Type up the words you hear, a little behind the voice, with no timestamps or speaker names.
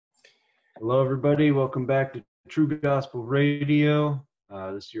Hello, everybody. Welcome back to True Gospel Radio.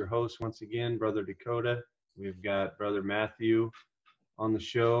 This is your host once again, Brother Dakota. We've got Brother Matthew on the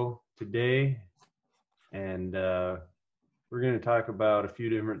show today, and we're going to talk about a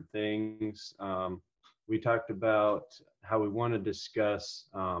few different things. We talked about how we want to discuss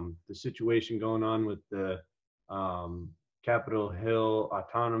the situation going on with the Capitol Hill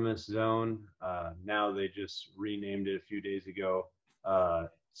Autonomous Zone. Now they just renamed it a few days ago.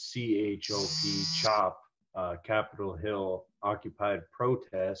 CHOP, Capitol Hill Occupied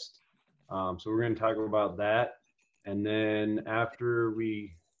Protest. So we're going to talk about that. And then after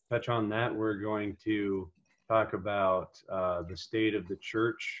we touch on that, we're going to talk about the state of the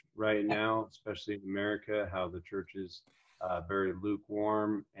church right now, especially in America, how the church is very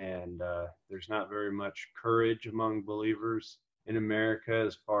lukewarm, and there's not very much courage among believers in America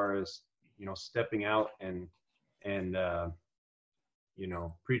as far as, stepping out and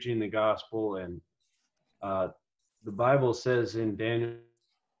preaching the gospel. And the Bible says in Daniel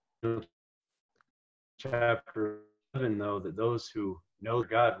chapter 11, though, that those who know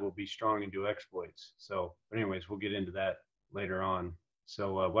God will be strong and do exploits. So anyways, we'll get into that later on.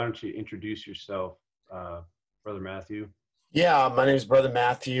 So why don't you introduce yourself, Brother Matthew? Yeah, my name is Brother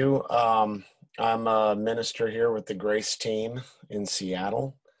Matthew. I'm a minister here with the Grace team in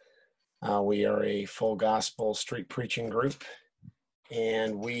Seattle. We are a full gospel street preaching group,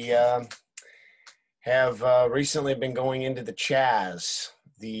 and we have recently been going into the CHAZ,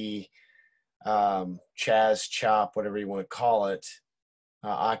 the CHAZ, CHOP, whatever you want to call it,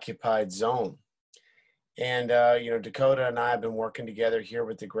 occupied zone. And, Dakota and I have been working together here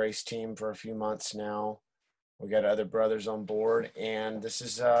with the Grace team for a few months now. We got other brothers on board, and this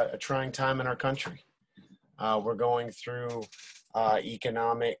is a trying time in our country. We're going through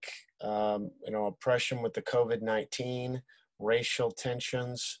economic, oppression with the COVID-19, racial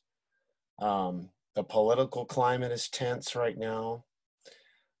tensions. The political climate is tense right now.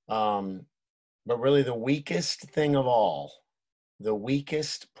 But really the weakest thing of all, the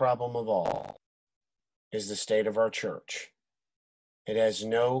weakest problem of all is the state of our church. It has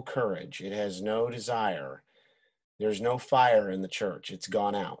no courage. It has no desire. There's no fire in the church. It's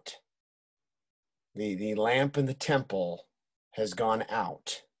gone out. The lamp in the temple has gone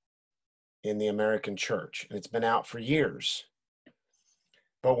out in the American church, and it's been out for years.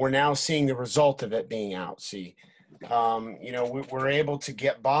 But we're now seeing the result of it being out. See, we're able to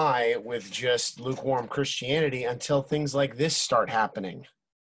get by with just lukewarm Christianity until things like this start happening.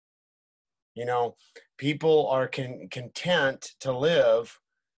 People are content to live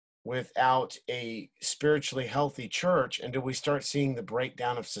without a spiritually healthy church until we start seeing the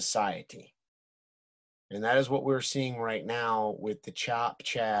breakdown of society. And that is what we're seeing right now with the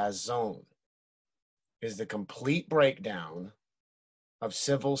CHAZ zone, is the complete breakdown of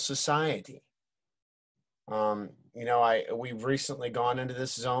civil society. We've recently gone into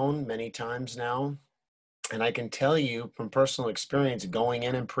this zone many times now, and I can tell you from personal experience going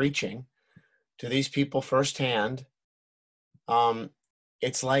in and preaching to these people firsthand,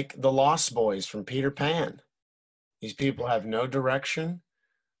 it's like the Lost Boys from Peter Pan. These people have no direction.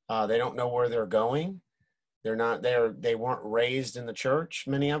 They don't know where they're going. They weren't raised in the church,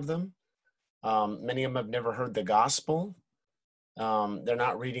 many of them. Many of them have never heard the gospel. They're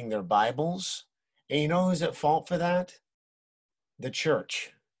not reading their Bibles. And you know who's at fault for that? The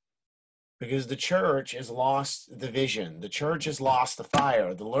church. Because the church has lost the vision. The church has lost the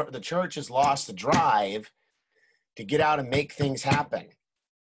fire. The church has lost the drive to get out and make things happen.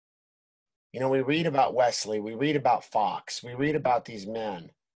 We read about Wesley, we read about Fox, we read about these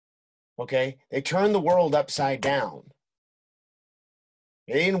men, okay? They turned the world upside down.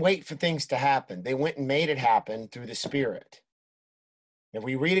 They didn't wait for things to happen. They went and made it happen through the Spirit. If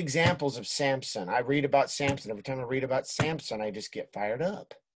we read examples of Samson, I read about Samson. Every time I read about Samson, I just get fired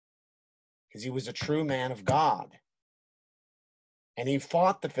up because he was a true man of God. And he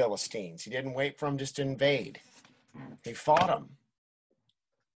fought the Philistines. He didn't wait for them just to invade. He fought them.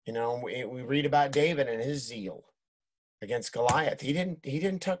 We read about David and his zeal against Goliath. He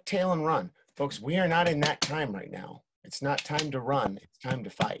didn't tuck tail and run. Folks, we are not in that time right now. It's not time to run. It's time to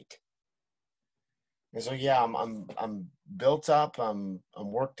fight. And so, yeah, I'm built up. I'm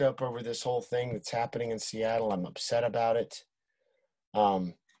worked up over this whole thing that's happening in Seattle. I'm upset about it.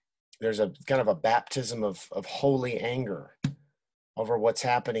 There's a kind of a baptism of holy anger over what's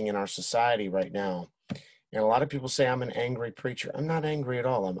happening in our society right now. And a lot of people say I'm an angry preacher. I'm not angry at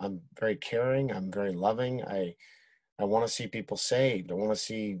all. I'm very caring. I'm very loving. I want to see people saved. I want to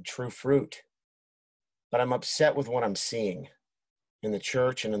see true fruit. But I'm upset with what I'm seeing in the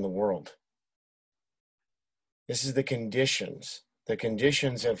church and in the world. This is the conditions The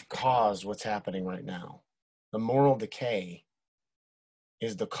conditions have caused what's happening right now. The moral decay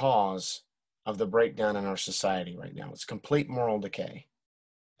is the cause of the breakdown in our society right now. It's complete moral decay.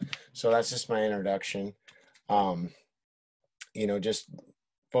 So that's just my introduction. Just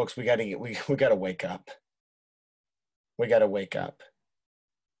folks, we got to wake up. We got to wake up.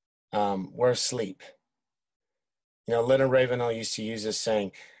 We're asleep. Leonard Ravenhill used to use this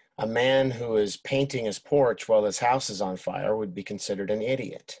saying, a man who is painting his porch while his house is on fire would be considered an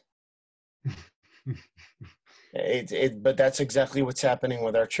idiot. But that's exactly what's happening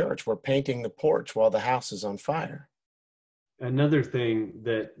with our church. We're painting the porch while the house is on fire. Another thing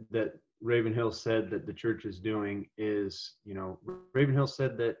that Ravenhill said that the church is doing is, Ravenhill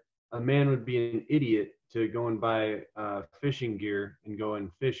said that a man would be an idiot to go and buy fishing gear and go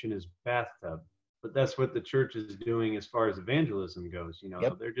and fish in his bathtub. But that's what the church is doing as far as evangelism goes.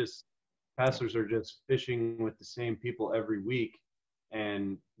 Yep. They're just, pastors are just fishing with the same people every week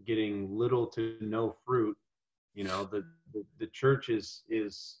and getting little to no fruit. The church is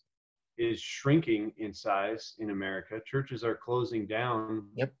shrinking in size in America. Churches are closing down,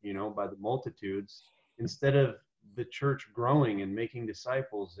 yep. By the multitudes, instead of the church growing and making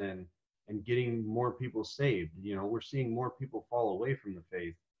disciples and getting more people saved. We're seeing more people fall away from the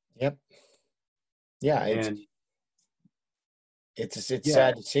faith. Yep. Yeah. It's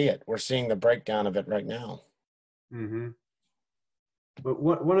sad to see it. We're seeing the breakdown of it right now. Mm-hmm. But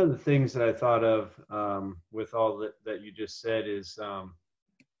one of the things that I thought of with all that you just said is,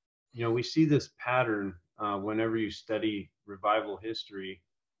 we see this pattern whenever you study revival history.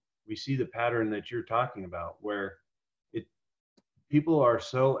 We see the pattern that you're talking about, where people are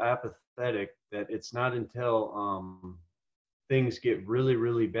so apathetic that it's not until things get really,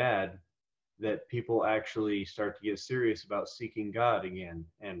 really bad that people actually start to get serious about seeking God again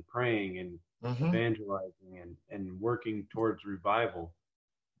and praying and evangelizing and working towards revival.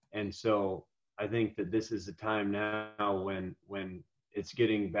 And so I think that this is a time now when it's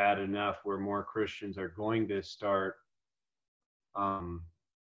getting bad enough where more Christians are going to start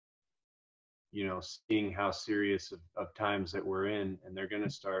seeing how serious of times that we're in, and they're going to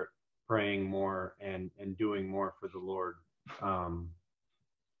start praying more and doing more for the Lord.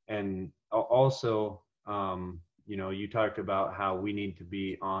 And also, you talked about how we need to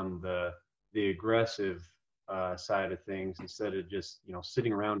be on the aggressive side of things instead of just,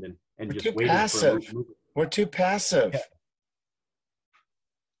 sitting around and we're just too waiting passive. for a move. We're too passive.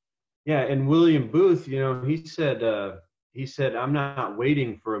 Yeah. And William Booth, he said, I'm not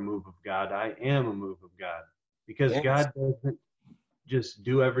waiting for a move of God. I am a move of God, because Yes. God doesn't just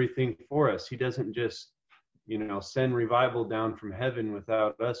do everything for us. He doesn't just, send revival down from heaven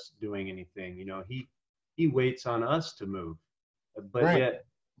without us doing anything. He waits on us to move. But right. Yet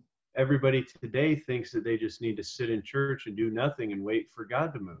everybody today thinks that they just need to sit in church and do nothing and wait for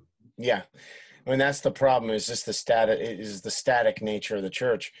God to move. Yeah. I mean, that's the problem, is just the static nature of the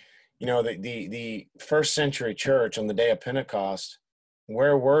church. The first century church on the day of Pentecost,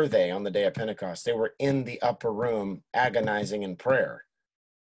 where were they on the day of Pentecost? They were in the upper room agonizing in prayer.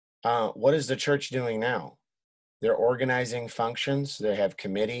 What is the church doing now? They're organizing functions. They have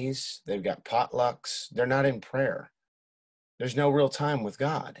committees. They've got potlucks. They're not in prayer. There's no real time with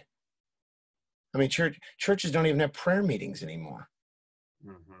God. I mean, churches don't even have prayer meetings anymore.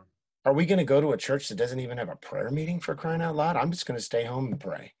 Mm-hmm. Are we going to go to a church that doesn't even have a prayer meeting, for crying out loud? I'm just going to stay home and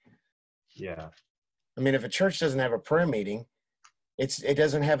pray. Yeah. I mean, if a church doesn't have a prayer meeting, it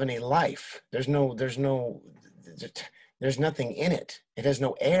doesn't have any life. There's nothing in it. It has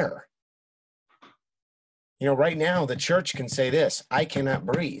no air. Right now, the church can say this: I cannot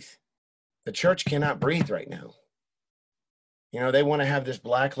breathe. The church cannot breathe right now. They want to have this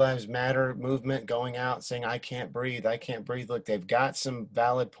Black Lives Matter movement going out saying, I can't breathe, I can't breathe. Look, they've got some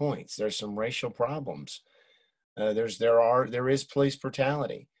valid points. There's some racial problems. There is police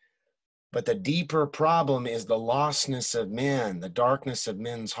brutality. But the deeper problem is the lostness of men, the darkness of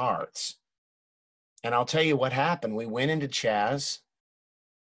men's hearts. And I'll tell you what happened. We went into CHAZ.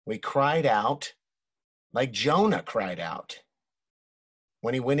 We cried out like Jonah cried out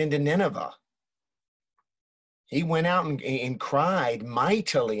when he went into Nineveh. He went out and cried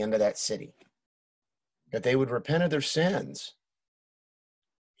mightily into that city that they would repent of their sins.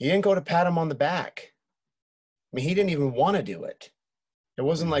 He didn't go to pat them on the back. I mean, he didn't even want to do it. It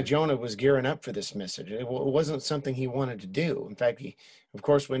wasn't like Jonah was gearing up for this message. It wasn't something he wanted to do. In fact, of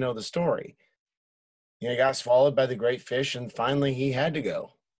course, we know the story. He got swallowed by the great fish, and finally he had to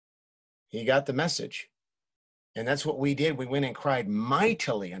go. He got the message. And that's what we did. We went and cried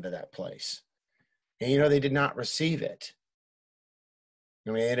mightily into that place. And, they did not receive it.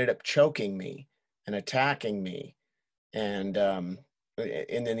 And they ended up choking me and attacking me And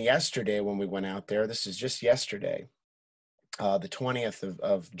then yesterday when we went out there, this is just yesterday, the 20th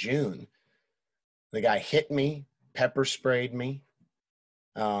of June, the guy hit me, pepper sprayed me.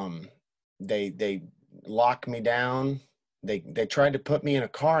 They locked me down. They tried to put me in a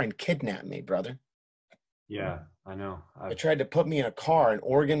car and kidnap me, brother. Yeah, I know. They tried to put me in a car, an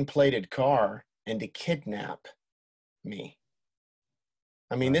organ-plated car, and to kidnap me.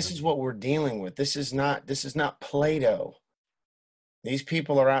 I mean, this is what we're dealing with. This is not Play-Doh. These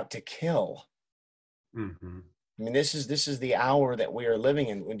people are out to kill. Mm-hmm. I mean, this is the hour that we are living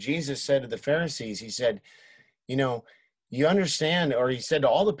in. When Jesus said to the Pharisees, he said, you know, you understand, or he said to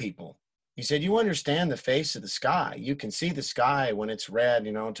all the people, he said, you understand the face of the sky. You can see the sky when it's red,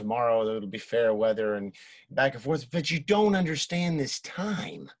 tomorrow it'll be fair weather and back and forth, but you don't understand this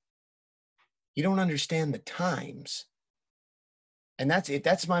time. You don't understand the times. And that's it.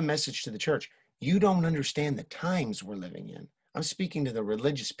 That's my message to the church. You don't understand the times we're living in. I'm speaking to the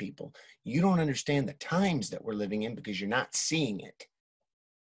religious people. You don't understand the times that we're living in because you're not seeing it.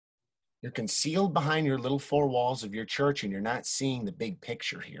 You're concealed behind your little four walls of your church and you're not seeing the big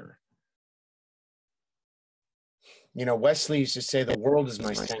picture here. Wesley used to say, the world is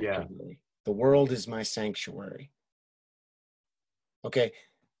my sanctuary. Yeah. The world is my sanctuary. Okay,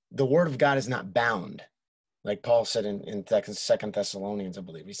 the word of God is not bound. Like Paul said in 2 Thessalonians, I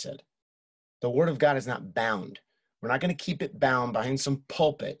believe he said. The word of God is not bound. We're not going to keep it bound behind some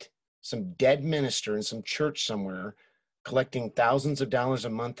pulpit, some dead minister in some church somewhere collecting thousands of dollars a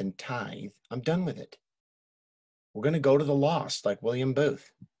month in tithe. I'm done with it. We're going to go to the lost like William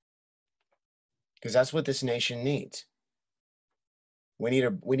Booth, because that's what this nation needs. We need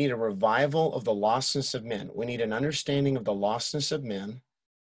a revival of the lostness of men. We need an understanding of the lostness of men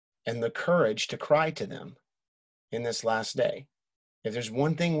and the courage to cry to them in this last day. If there's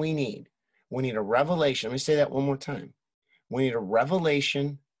one thing we need a revelation. Let me say that one more time. We need a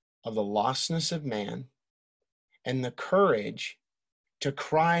revelation of the lostness of man and the courage to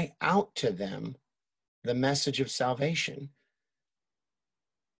cry out to them the message of salvation.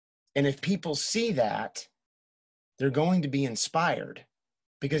 And if people see that, they're going to be inspired,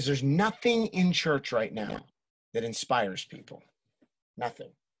 because there's nothing in church right now that inspires people.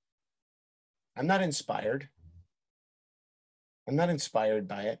 Nothing. I'm not inspired. I'm not inspired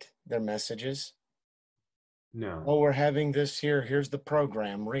by it, their messages. No. Oh, we're having this here. Here's the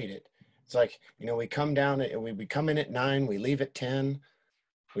program. Read it. It's like, we come down, we come in at 9, we leave at 10.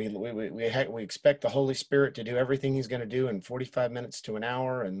 We expect the Holy Spirit to do everything he's going to do in 45 minutes to an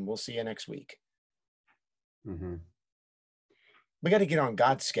hour, and we'll see you next week. Mm-hmm. We got to get on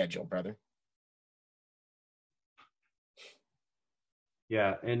God's schedule, brother.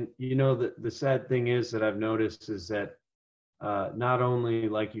 Yeah, and the sad thing is that I've noticed is that not only,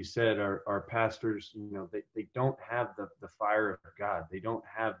 like you said, our pastors, they don't have the fire of God. They don't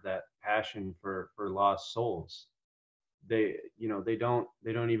have that passion for lost souls. They don't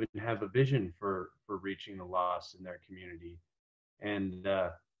even have a vision for reaching the lost in their community. And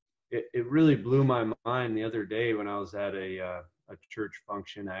it really blew my mind the other day when I was at a church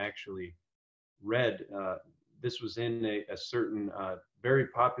function. I actually read, this was in a certain very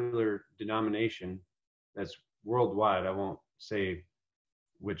popular denomination that's worldwide. I won't say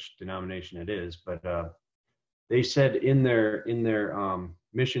which denomination it is, but they said in their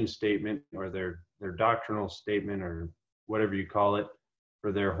mission statement, or their doctrinal statement, or whatever you call it,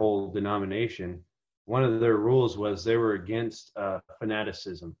 for their whole denomination, one of their rules was they were against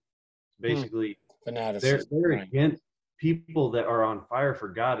fanaticism. Basically, fanaticism. They're right. Against people that are on fire for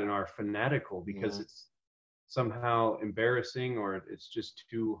God and are fanatical, because it's somehow embarrassing, or it's just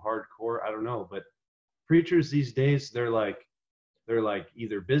too hardcore. I don't know, but preachers these days, they're like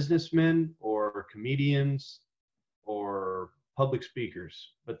either businessmen or comedians or public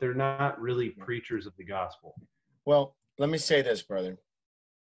speakers, but they're not really preachers of the gospel. Well, let me say this, brother.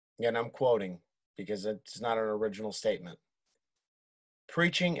 Again, I'm quoting because it's not an original statement.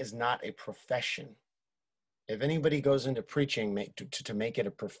 Preaching is not a profession. If anybody goes into preaching to make it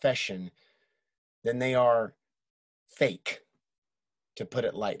a profession, then they are fake, to put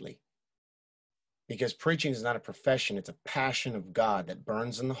it lightly. Because preaching is not a profession, it's a passion of God that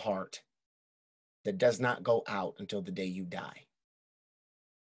burns in the heart, that does not go out until the day you die.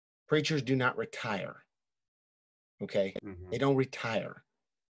 Preachers do not retire. Okay? Mm-hmm. They don't retire.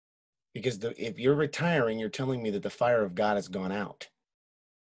 Because if you're retiring, you're telling me that the fire of God has gone out.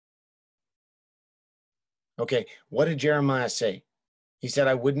 Okay, what did Jeremiah say? He said,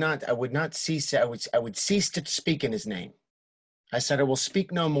 I would cease to speak in his name. I said, I will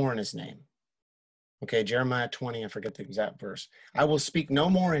speak no more in his name. Okay, Jeremiah 20, I forget the exact verse. I will speak no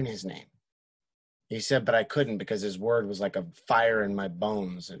more in his name. He said, but I couldn't because his word was like a fire in my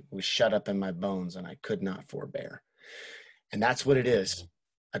bones. It was shut up in my bones and I could not forbear. And that's what it is.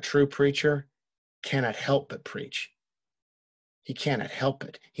 A true preacher cannot help but preach. He cannot help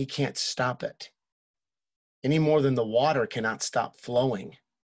it. He can't stop it. Any more than the water cannot stop flowing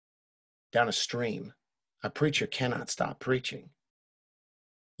down a stream. A preacher cannot stop preaching.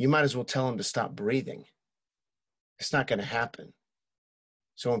 You might as well tell him to stop breathing. It's not going to happen.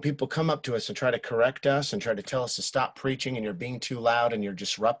 So when people come up to us and try to correct us and try to tell us to stop preaching and you're being too loud and you're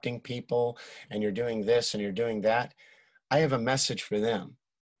disrupting people and you're doing this and you're doing that, I have a message for them.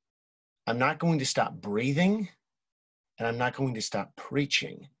 I'm not going to stop breathing and I'm not going to stop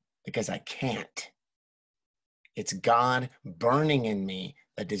preaching because I can't. It's God burning in me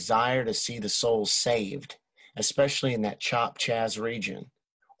a desire to see the souls saved, especially in that CHAZ region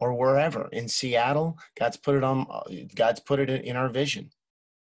or wherever. In Seattle, God's put it in our vision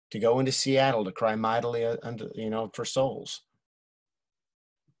to go into Seattle to cry mightily for souls,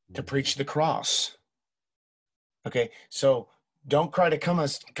 to preach the cross. Okay, so don't try to come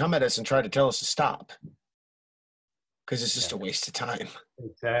at us and try to tell us to stop, because it's just a waste of time.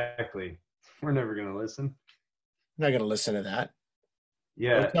 Exactly. We're never going to listen. I'm not going to listen to that.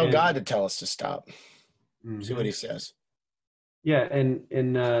 Yeah. Tell God to tell us to stop. Mm-hmm. See what he says. Yeah,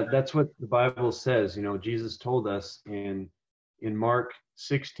 and that's what the Bible says. You know, Jesus told us in Mark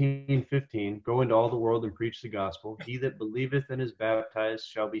 16:15, go into all the world and preach the gospel. He that believeth and is baptized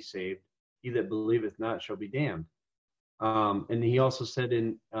shall be saved. He that believeth not shall be damned. And he also said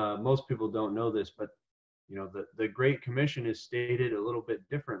most people don't know this, but you know, the Great Commission is stated a little bit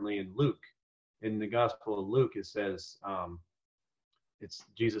differently in Luke. In the Gospel of Luke, it says,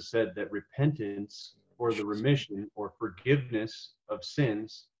 Jesus said that repentance or the remission or forgiveness of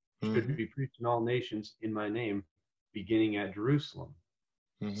sins should be preached in all nations in my name, beginning at Jerusalem.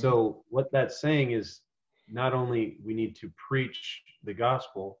 So what that's saying is not only we need to preach the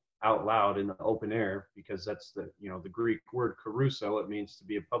gospel out loud in the open air, because that's the Greek word caruso. It means to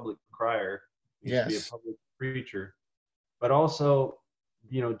be a public crier, it means to be a public preacher. But also,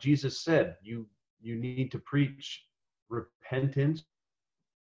 Jesus said you need to preach repentance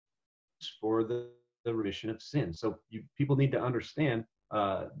for the remission of sins. So people need to understand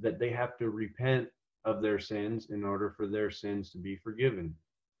that they have to repent of their sins in order for their sins to be forgiven.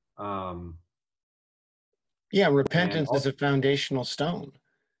 Repentance is a foundational stone.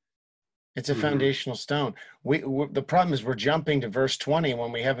 It's a foundational stone. The problem is we're jumping to verse 20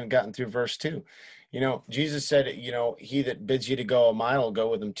 when we haven't gotten through verse 2. Jesus said, he that bids you to go a mile will go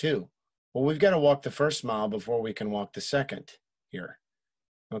with him too. Well, we've got to walk the first mile before we can walk the second here.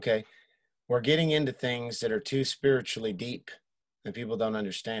 Okay? We're getting into things that are too spiritually deep that people don't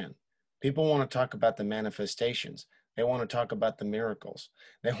understand. People want to talk about the manifestations. They want to talk about the miracles.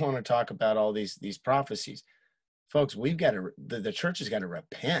 They want to talk about all these prophecies. Folks, the church has got to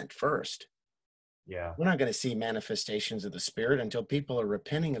repent first. Yeah. We're not going to see manifestations of the Spirit until people are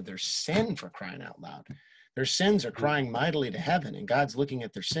repenting of their sin, for crying out loud. Their sins are crying mightily to heaven, and God's looking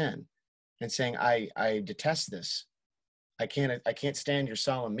at their sin and saying, I detest this. I can't stand your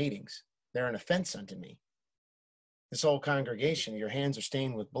solemn meetings. They're an offense unto me. This whole congregation, your hands are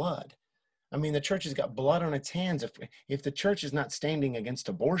stained with blood. I mean, the church has got blood on its hands. If the church is not standing against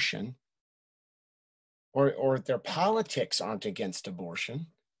abortion, or their politics aren't against abortion,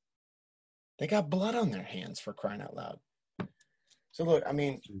 they got blood on their hands, for crying out loud. So look, I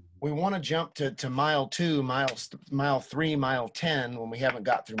mean, we want to jump to mile 2, mile 3, mile 10 when we haven't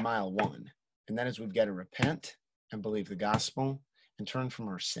got through mile 1. And that is, we've got to repent and believe the gospel and turn from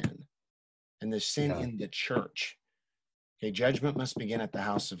our sin. And the sin in the church. Okay, judgment must begin at the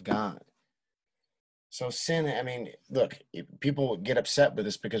house of God. So sin, I mean, look, people get upset with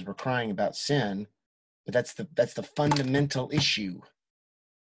us because we're crying about sin, but that's the fundamental issue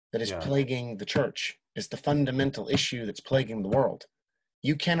that is plaguing the church. It's the fundamental issue that's plaguing the world.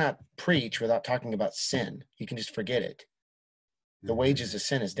 You cannot preach without talking about sin. You can just forget it. The wages of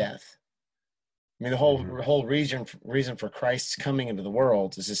sin is death. I mean, the whole reason for Christ's coming into the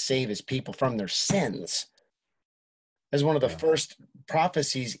world is to save his people from their sins. As one of the first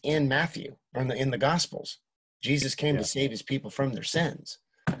prophecies in Matthew, or in the Gospels, Jesus came to save his people from their sins.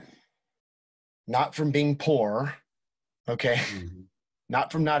 Not from being poor, okay?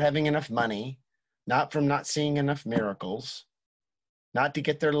 Not from not having enough money, not from not seeing enough miracles, not to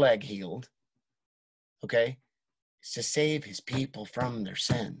get their leg healed, okay? It's to save his people from their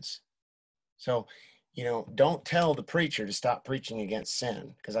sins. So, don't tell the preacher to stop preaching against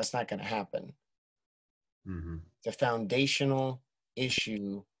sin, because that's not going to happen. It's a foundational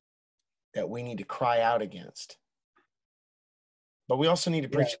issue that we need to cry out against. But we also need to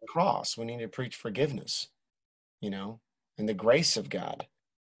Yeah. preach the cross. We need to preach forgiveness, and the grace of God,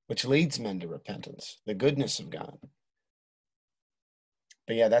 which leads men to repentance, the goodness of God.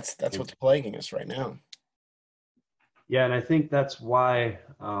 But yeah, that's what's plaguing us right now. Yeah, and I think that's why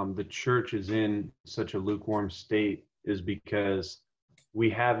the church is in such a lukewarm state, is because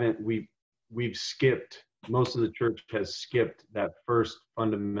we've skipped, most of the church has skipped that first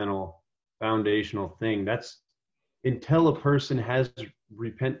fundamental foundational thing. That's until a person has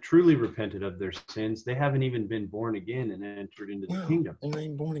truly repented of their sins, they haven't even been born again and entered into the No, kingdom. they're not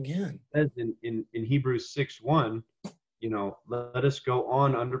even born again. It says in Hebrews 6:1, let us go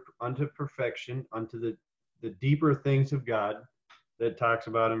on unto perfection, unto the deeper things of God that talks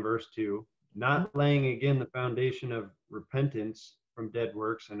about in verse 2, not laying again the foundation of repentance from dead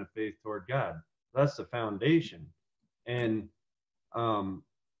works and of faith toward God. That's the foundation. And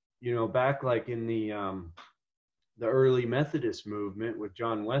back like in the early Methodist movement with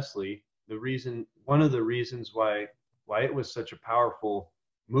John Wesley, one of the reasons why it was such a powerful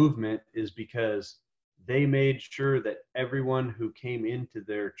movement is because they made sure that everyone who came into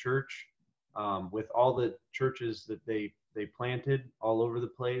their church, with all the churches that they planted all over the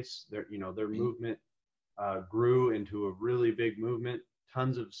place, their movement grew into a really big movement.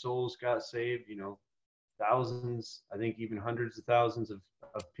 Tons of souls got saved. Thousands, I think even hundreds of thousands of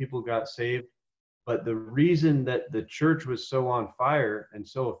people got saved. But the reason that the church was so on fire and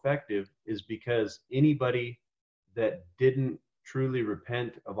so effective is because anybody that didn't truly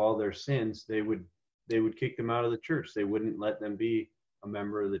repent of all their sins, they would kick them out of the church. They wouldn't let them be a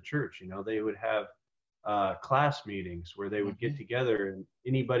member of the church. They would have class meetings where they would get together, and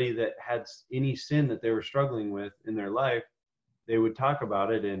anybody that had any sin that they were struggling with in their life, they would talk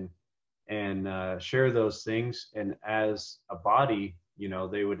about it and share those things. And as a body,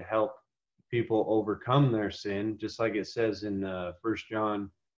 they would help people overcome their sin, just like it says in 1 John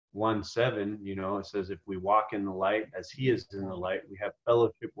 1:7. It says, if we walk in the light as he is in the light, we have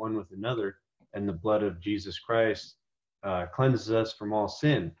fellowship one with another, and the blood of Jesus Christ cleanses us from all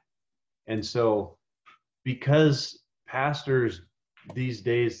sin. And so because pastors these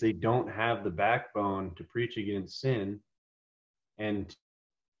days, they don't have the backbone to preach against sin and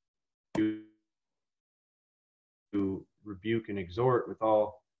to rebuke and exhort with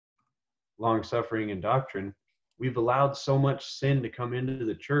all long suffering and doctrine, we've allowed so much sin to come into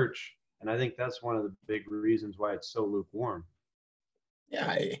the church. And I think that's one of the big reasons why it's so lukewarm.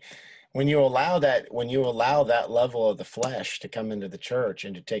 Yeah. When you allow that level of the flesh to come into the church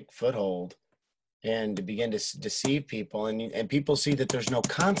and to take foothold and to begin to deceive people, and people see that there's no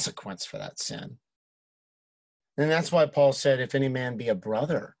consequence for that sin. And that's why Paul said, if any man be a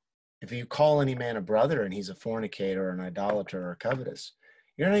brother, if you call any man a brother and he's a fornicator or an idolater or covetous,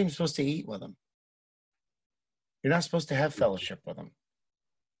 you're not even supposed to eat with him. You're not supposed to have fellowship with him.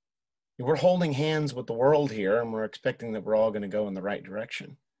 We're holding hands with the world here, and we're expecting that we're all going to go in the right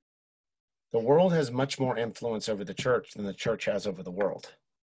direction. The world has much more influence over the church than the church has over the world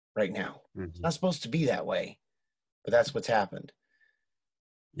right now. It's not supposed to be that way, but that's what's happened.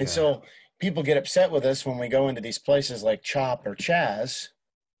 And so people get upset with us when we go into these places like CHOP or CHAZ,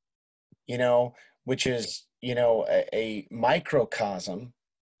 which is, a microcosm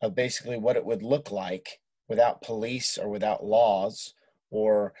of basically what it would look like without police or without laws,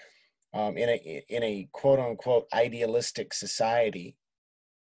 or in a quote unquote idealistic society,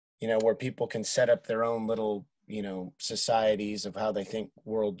 where people can set up their own little, societies of how they think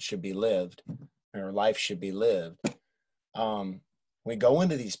world should be lived or life should be lived. We go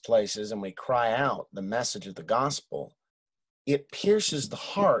into these places and we cry out the message of the gospel. It pierces the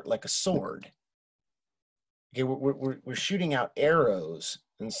heart like a sword. Okay, we're shooting out arrows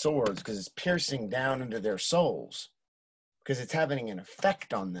and swords because it's piercing down into their souls, because it's having an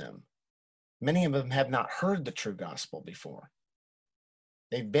effect on them. Many of them have not heard the true gospel before.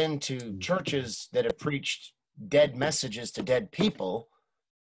 They've been to churches that have preached dead messages to dead people,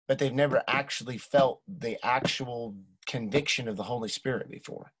 but they've never actually felt the actual conviction of the Holy Spirit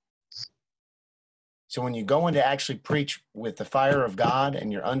before. So when you go in to actually preach with the fire of God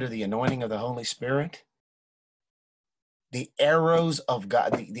and you're under the anointing of the Holy Spirit, the arrows of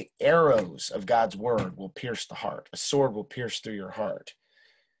God, the arrows of God's word will pierce the heart. A sword will pierce through your heart,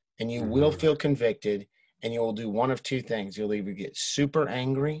 and you will feel convicted, and you will do one of two things. You'll either get super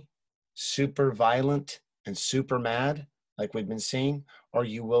angry, super violent, and super mad, like we've been seeing, or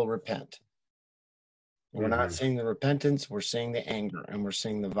you will repent. We're not seeing the repentance, we're seeing the anger, and we're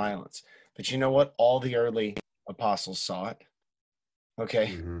seeing the violence. But you know what? All the early apostles saw it.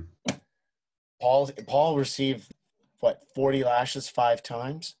 Okay. Paul received 40 lashes 5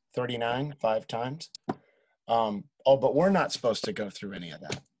 times, 39 5 times. Oh, but we're not supposed to go through any of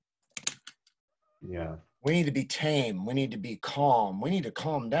that. Yeah. We need to be tame. We need to be calm. We need to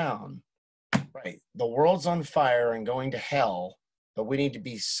calm down. Right. The world's on fire and going to hell, but we need to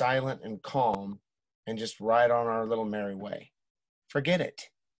be silent and calm and just ride on our little merry way. Forget it.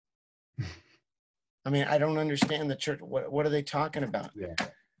 I mean, I don't understand the church. What are they talking about? Yeah.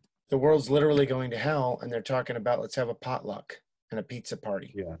 The world's literally going to hell, and they're talking about let's have a potluck and a pizza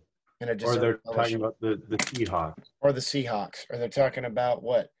party Yeah. and a Or dessert they're talking fellowship. about the Seahawks. Or the Seahawks. Or they're talking about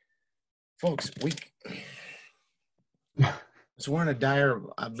what? Folks, so we're in a dire.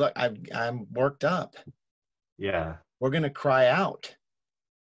 I'm worked up. Yeah. We're gonna cry out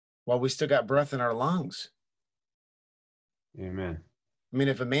while we still got breath in our lungs. Amen. I mean,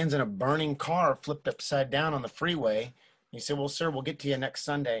 if a man's in a burning car flipped upside down on the freeway, you say, "Well, sir, we'll get to you next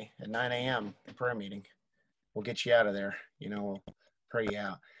Sunday at 9 a.m. the prayer meeting. We'll get you out of there. You know, we'll pray you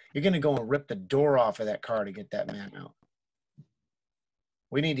out." You're gonna go and rip the door off of that car to get that man out.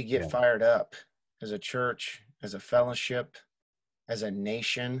 We need to get fired up as a church, as a fellowship, as a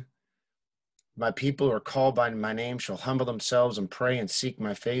nation. My people who are called by my name shall humble themselves and pray and seek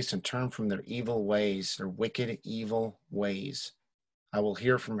my face and turn from their evil ways, their wicked, evil ways. I will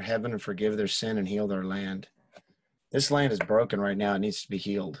hear from heaven and forgive their sin and heal their land. This land is broken right now. It needs to be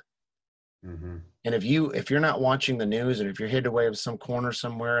healed. Mm-hmm. And if you're not watching the news, and if you're hid away in some corner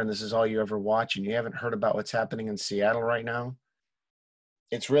somewhere and this is all you ever watch and you haven't heard about what's happening in Seattle right now,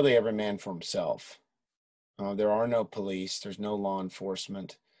 it's really every man for himself. There are no police. There's no law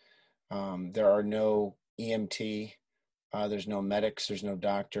enforcement. There are no EMT. There's no medics. There's no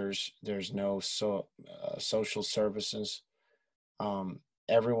doctors. There's no social services.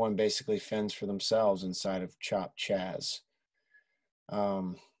 Everyone basically fends for themselves inside of CHAZ.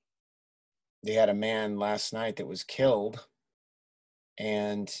 They had a man last night that was killed,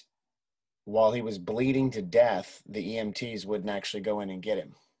 and while he was bleeding to death, the EMTs wouldn't actually go in and get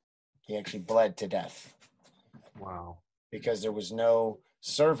him. He actually bled to death. Wow. Because there was no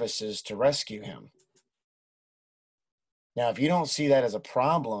services to rescue him. Now, if you don't see that as a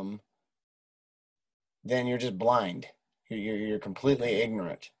problem, then you're just blind. You're completely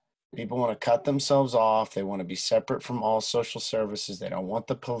ignorant. People want to cut themselves off. They want to be separate from all social services. They don't want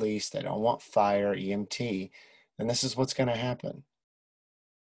the police. They don't want fire, EMT. And this is what's going to happen.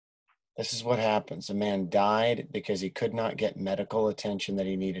 This is what happens. A man died because he could not get medical attention that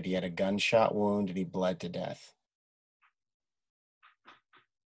he needed. He had a gunshot wound and he bled to death.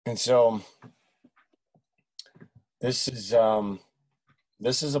 And so this is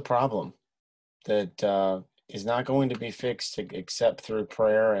a problem that is not going to be fixed except through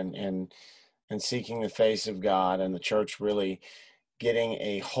prayer and seeking the face of God, and the church really getting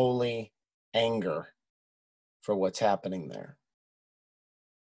a holy anger for what's happening there.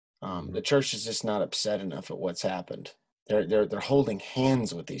 The church is just not upset enough at what's happened. They're holding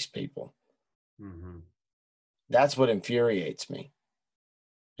hands with these people. Mm-hmm. That's what infuriates me.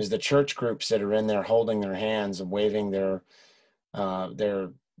 Is the church groups that are in there holding their hands and waving their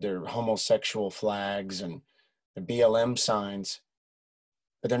homosexual flags and the BLM signs,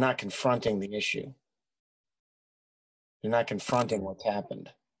 but they're not confronting the issue. They're not confronting what's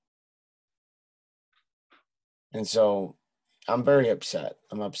happened. And so I'm very upset.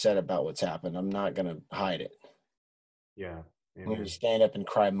 I'm upset about what's happened. I'm not going to hide it. Yeah. I'm going to stand up and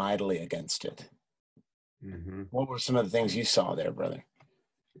cry mightily against it. Mm-hmm. What were some of the things you saw there, brother?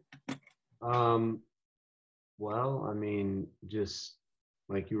 Well, I mean, just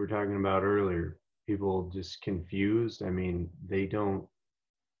like you were talking about earlier, people just confused. I mean, they don't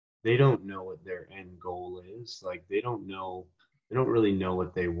know what their end goal is. Like they don't really know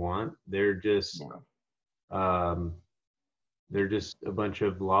what they want. They're just a bunch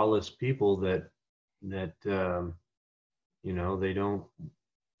of lawless people that you know, they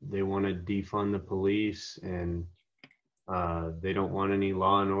want to defund the police, and they don't want any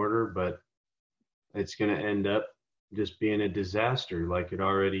law and order, but it's going to end up just being a disaster like it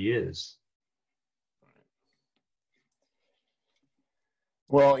already is.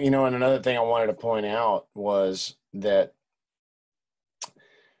 Well, you know, and another thing I wanted to point out was that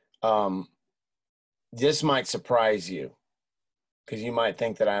this might surprise you, because you might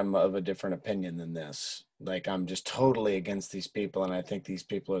think that I'm of a different opinion than this. Like I'm just totally against these people and I think these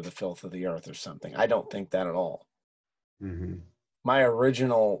people are the filth of the earth or something. I don't think that at all. Mm-hmm. My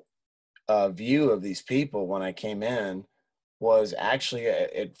original view of these people when I came in was actually,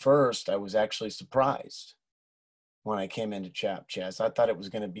 at first, I was actually surprised when I came into CHAZ. I thought it was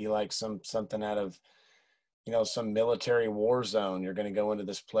going to be like something out of, you know, some military war zone. You're going to go into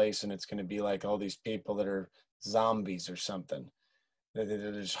this place and it's going to be like all these people that are zombies or something.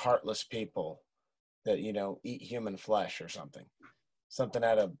 They're just heartless people. that, eat human flesh or something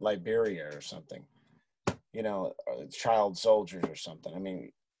out of Liberia or something, child soldiers or something. I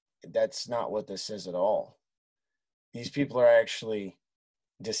mean, that's not what this is at all. These people are actually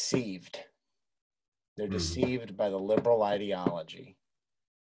deceived. They're deceived by the liberal ideology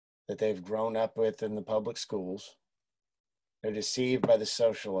that they've grown up with in the public schools. They're deceived by the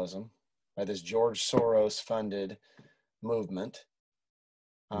socialism, by this George Soros funded movement.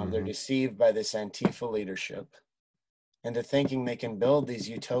 They're deceived by this Antifa leadership into thinking they can build these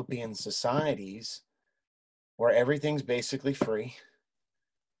utopian societies where everything's basically free.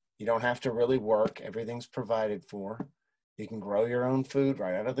 You don't have to really work. Everything's provided for. You can grow your own food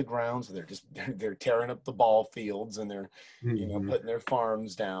right out of the ground. So they're tearing up the ball fields and they're, putting their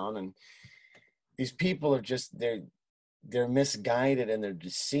farms down. And these people are just, they're misguided and they're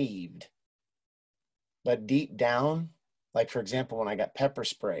deceived. But deep down, like for example, when I got pepper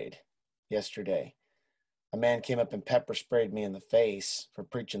sprayed yesterday, a man came up and pepper sprayed me in the face for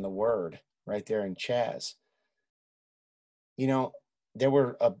preaching the word right there in CHAZ. There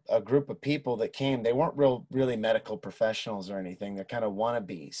were a group of people that came. They weren't really medical professionals or anything. They're kind of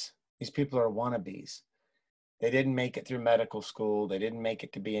wannabes. These people are wannabes. They didn't make it through medical school. They didn't make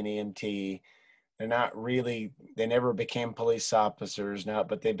it to be an EMT. They never became police officers now,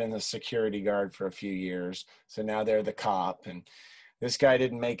 but they've been the security guard for a few years. So now they're the cop. And this guy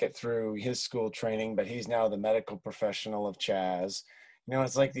didn't make it through his school training, but he's now the medical professional of CHAZ.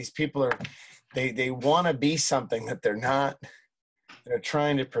 It's like these people they want to be something that they're not. They're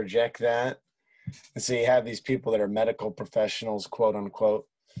trying to project that. And so you have these people that are medical professionals, quote unquote,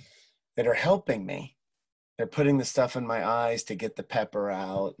 that are helping me. They're putting the stuff in my eyes to get the pepper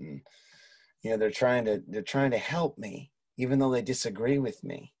out. And, they're trying to help me, even though they disagree with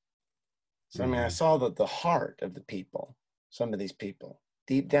me. So, I saw the heart of the people, some of these people.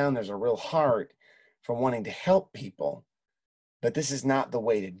 Deep down, there's a real heart for wanting to help people. But this is not the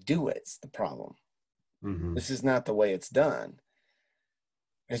way to do it. It's the problem. This is not the way it's done.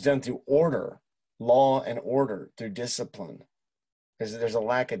 It's done through order, law and order, through discipline. There's a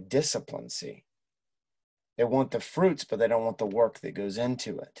lack of discipline, see. They want the fruits, but they don't want the work that goes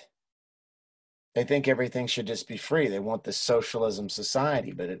into it. They think everything should just be free. They want the socialism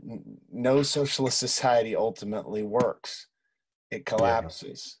society, but no socialist society ultimately works. It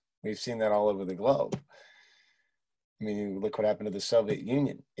collapses. Yeah. We've seen that all over the globe. I mean, look what happened to the Soviet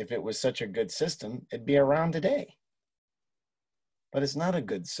Union. If it was such a good system, it'd be around today. But it's not a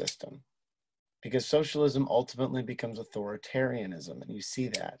good system because socialism ultimately becomes authoritarianism. And you see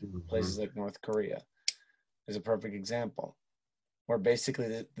that places like North Korea is a perfect example where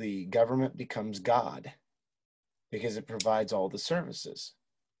basically the government becomes God because it provides all the services.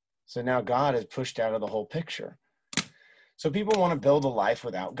 So now God is pushed out of the whole picture. So people want to build a life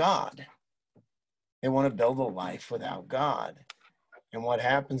without God. They want to build a life without God. And what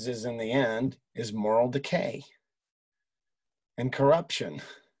happens is in the end is moral decay. And corruption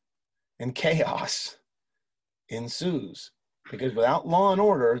and chaos ensues because without law and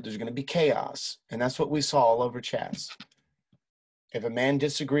order, there's going to be chaos. And that's what we saw all over CHAZ. If a man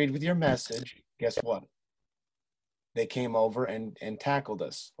disagreed with your message, guess what? They came over and tackled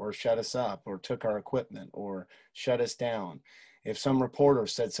us or shut us up or took our equipment or shut us down. If some reporter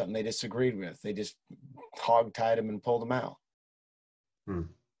said something they disagreed with, they just hog-tied him and pulled him out.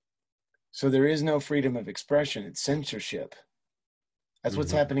 So there is no freedom of expression. It's censorship. That's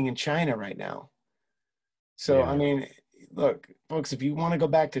what's happening in China right now. So, I mean, look, folks, if you want to go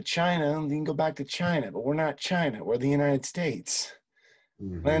back to China, you can go back to China, but we're not China. We're the United States.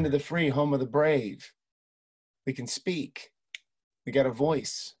 Land of the free, home of the brave. We can speak. We got a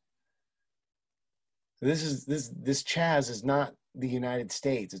voice. So this CHAZ is not the United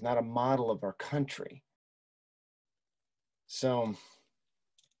States. It's not a model of our country. So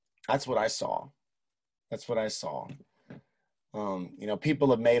that's what I saw. That's what I saw. People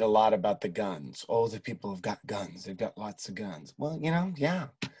have made a lot about the guns. Oh, the people have got guns. They've got lots of guns. Well, yeah,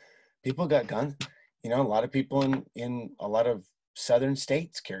 people got guns. A lot of people in a lot of southern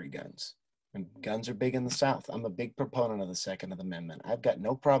states carry guns. And guns are big in the South. I'm a big proponent of the Second Amendment. I've got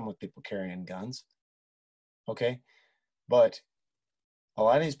no problem with people carrying guns. Okay? But a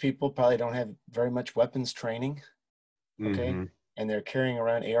lot of these people probably don't have very much weapons training. Okay? And they're carrying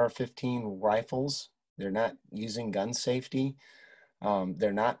around AR-15 rifles. They're not using gun safety.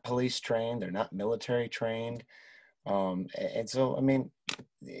 They're not police trained. They're not military trained. And so, I mean,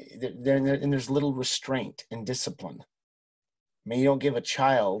 there's little restraint and discipline. I mean, you don't give a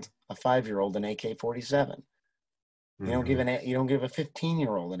child, a 5-year-old, an AK-47. You don't give a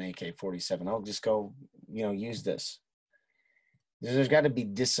 15-year-old an AK-47. I'll just go, use this. There's got to be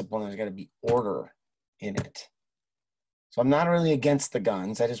discipline. There's got to be order. in it. So I'm not really against the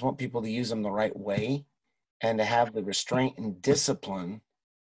guns. I just want people to use them the right way and to have the restraint and discipline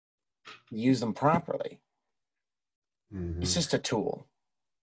to use them properly. Mm-hmm. It's just a tool.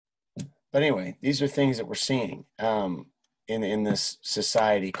 But anyway, these are things that we're seeing in this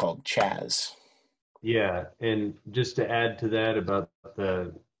society called CHAZ. Yeah, and just to add to that about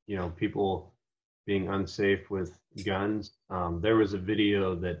the, people being unsafe with guns, there was a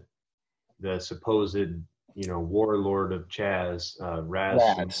video that the supposed, warlord of CHAZ, Raz,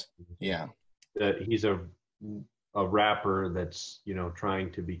 Rads. Yeah. that he's a rapper that's,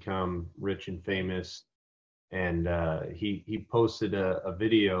 trying to become rich and famous, and he posted a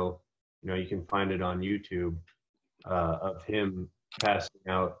video, you can find it on YouTube, of him passing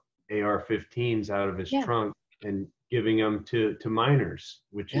out AR-15s out of his trunk and giving them to minors,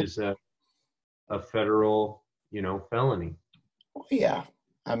 which is a federal, felony. Yeah.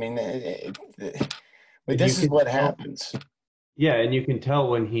 I mean, but And this is what happens. Yeah, and you can tell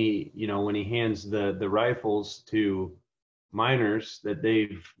when he hands the rifles to minors that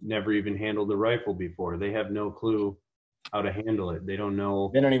they've never even handled a rifle before. They have no clue how to handle it. They don't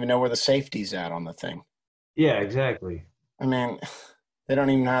know. They don't even know where the safety's at on the thing. Yeah, exactly. I mean, they don't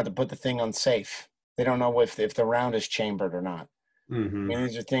even know how to put the thing on safe. They don't know if the round is chambered or not. Mm-hmm. I mean,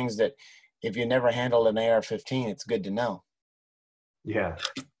 these are things that if you never handled an AR-15, it's good to know. Yeah.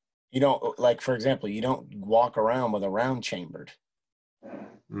 You don't, like, for example, you don't walk around with a round chambered.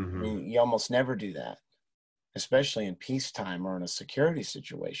 Mm-hmm. I mean, you almost never do that, especially in peacetime or in a security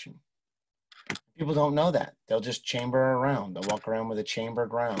situation. People don't know that. They'll just chamber a round. They'll walk around with a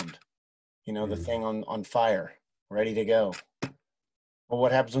chambered round, the thing on fire, ready to go. Well,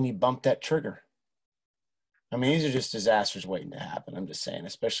 what happens when you bump that trigger? I mean, these are just disasters waiting to happen. I'm just saying,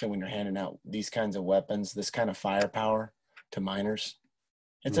 especially when you're handing out these kinds of weapons, this kind of firepower to minors.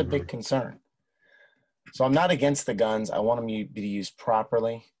 It's a big concern. So I'm not against the guns. I want them to be used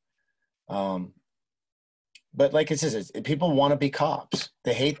properly. But like it says, people want to be cops.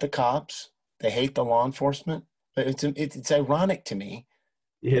 They hate the cops. They hate the law enforcement. But it's ironic to me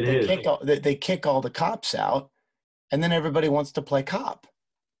that they kick all the cops out, and then everybody wants to play cop.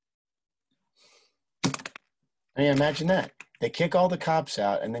 I mean, imagine that. They kick all the cops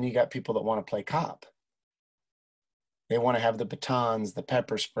out, and then you got people that want to play cop. They want to have the batons, the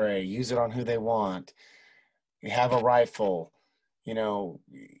pepper spray, use it on who they want. You have a rifle,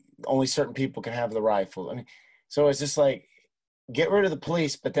 only certain people can have the rifle. I mean, so it's just like, get rid of the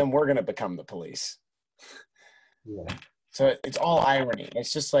police, but then we're going to become the police. Yeah. So it's all irony.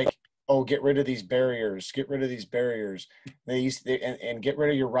 It's just like, oh, get rid of these barriers. Get rid of these barriers. And get rid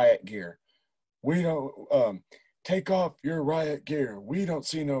of your riot gear. We don't take off your riot gear. We don't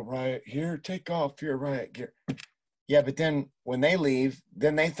see no riot here. Take off your riot gear. Yeah, but then when they leave,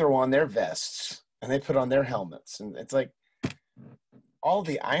 then they throw on their vests and they put on their helmets, and it's like all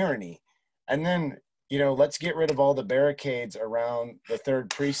the irony. And then let's get rid of all the barricades around the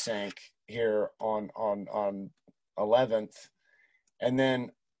 3rd precinct here on 11th, and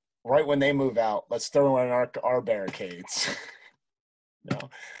then right when they move out, let's throw in our barricades.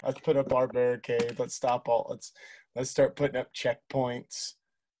 Let's put up our barricades. Let's stop all. Let's start putting up checkpoints.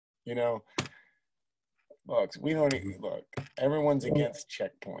 Look, we don't look. Everyone's against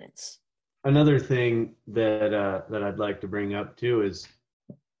checkpoints. Another thing that I'd like to bring up too is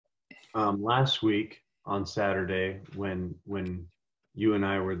last week on Saturday when you and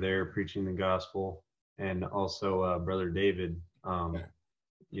I were there preaching the gospel, and also Brother David.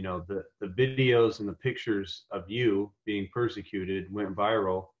 The videos and the pictures of you being persecuted went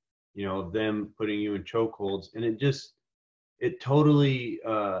viral, of them putting you in chokeholds. And it totally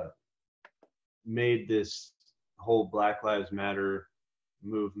made this whole Black Lives Matter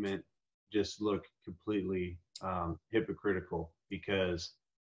movement just look completely hypocritical, because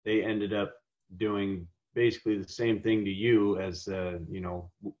they ended up doing basically the same thing to you as,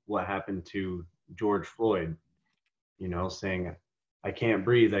 what happened to George Floyd, saying, I can't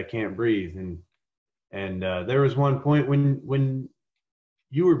breathe. And there was one point when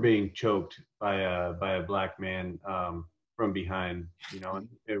you were being choked by a black man from behind,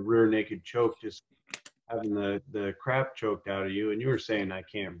 a rear naked choke, just having the crap choked out of you, and you were saying, I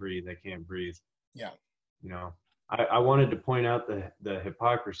can't breathe. Yeah. I wanted to point out the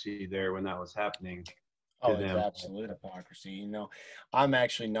hypocrisy there when that was happening. Oh, it's absolute hypocrisy. I'm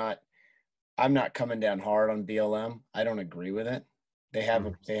not coming down hard on BLM. I don't agree with it. They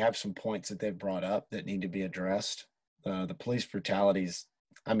have some points that they've brought up that need to be addressed. The police brutalities,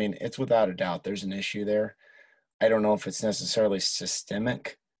 I mean, it's without a doubt there's an issue there. I don't know if it's necessarily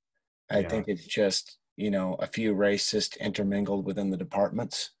systemic. I think it's just, a few racists intermingled within the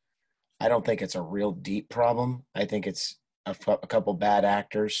departments. I don't think it's a real deep problem. I think it's a couple bad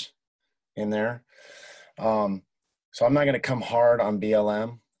actors in there. So I'm not going to come hard on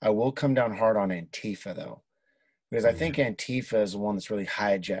BLM. I will come down hard on Antifa, though, because I think Antifa is the one that's really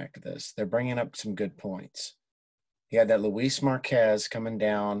hijacked this. They're bringing up some good points. You had that Luis Marquez coming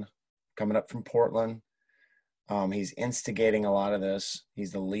up from Portland. He's instigating a lot of this.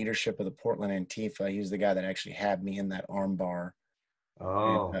 He's the leadership of the Portland Antifa. He was the guy that actually had me in that arm bar.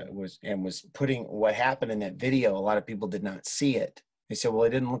 Oh. And was putting what happened in that video. A lot of people did not see it. They said, well, it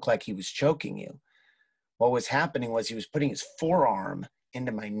didn't look like he was choking you. What was happening was he was putting his forearm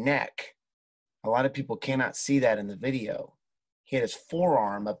into my neck. A lot of people cannot see that in the video. He had his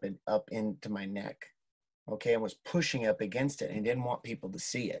forearm up into my neck, okay, and was pushing up against it, and he didn't want people to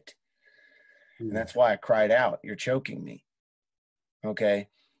see it. And that's why I cried out, "You're choking me." Okay.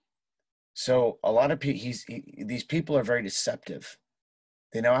 So a lot of people, these people are very deceptive.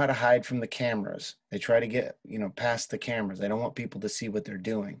 They know how to hide from the cameras. They try to get, past the cameras. They don't want people to see what they're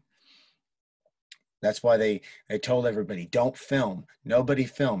doing. That's why they told everybody, don't film. Nobody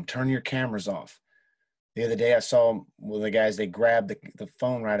film. Turn your cameras off. The other day I saw the guys, they grabbed the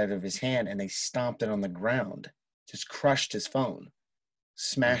phone right out of his hand and they stomped it on the ground, just crushed his phone,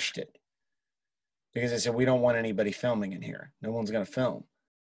 smashed it. Because they said, we don't want anybody filming in here. No one's going to film.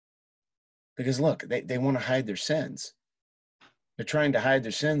 Because look, they want to hide their sins. They're trying to hide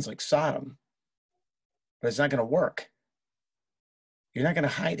their sins like Sodom. But it's not going to work. You're not going to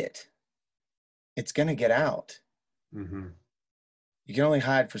hide it. It's going to get out. Mm-hmm. You can only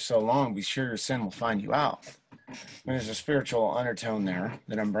hide for so long. Be sure your sin will find you out. There's a spiritual undertone there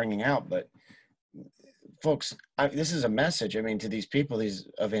that I'm bringing out. But folks, this is a message. I mean, to these people, these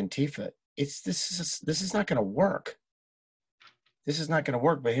of Antifa, this is not going to work. This is not going to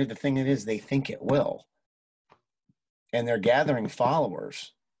work. But here the thing is, they think it will, and they're gathering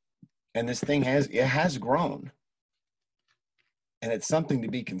followers, and this thing has grown, and it's something to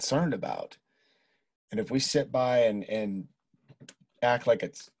be concerned about. And if we sit by and act like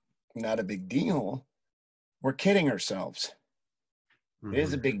it's not a big deal, we're kidding ourselves. Mm-hmm. It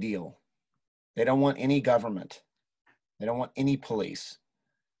is a big deal. They don't want any government. They don't want any police.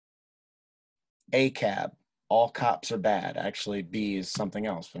 ACAB, all cops are bad. Actually, B is something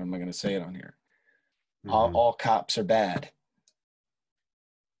else, but I'm not going to say it on here. Mm-hmm. All cops are bad.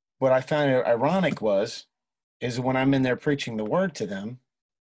 What I found ironic is when I'm in there preaching the word to them,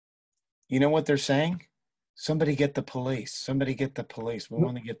 you know what they're saying? Somebody get the police. Somebody get the police. We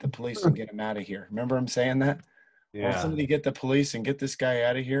want to get the police and get them out of here. Remember I'm saying that? Yeah. Well, somebody get the police and get this guy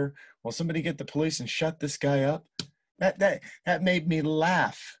out of here. Well, somebody get the police and shut this guy up. That made me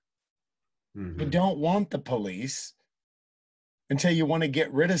laugh. Mm-hmm. You don't want the police until you want to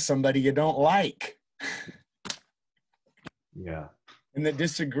get rid of somebody you don't like. Yeah. And that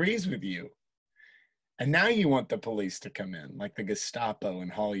disagrees with you. And now you want the police to come in, like the Gestapo,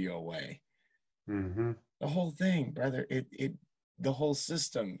 and haul you away. Mm-hmm. The whole thing, brother, the whole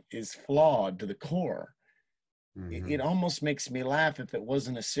system is flawed to the core. Mm-hmm. It almost makes me laugh if it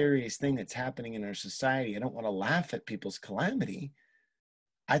wasn't a serious thing that's happening in our society. I don't want to laugh at people's calamity.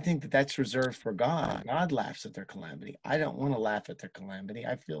 I think that that's reserved for God. God laughs at their calamity. I don't want to laugh at their calamity.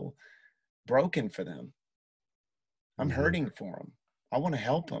 I feel broken for them. I'm hurting for them. I want to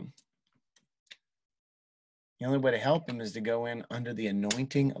help them. The only way to help them is to go in under the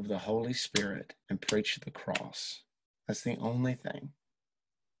anointing of the Holy Spirit and preach the cross. That's the only thing,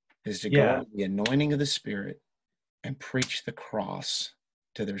 is to go under the anointing of the Spirit and preach the cross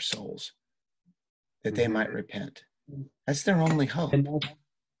to their souls, that they might repent. That's their only hope. And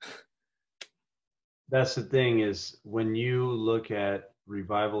that's the thing, is when you look at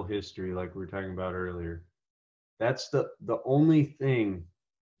revival history, like we were talking about earlier, that's the only thing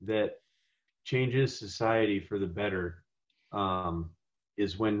that changes society for the better,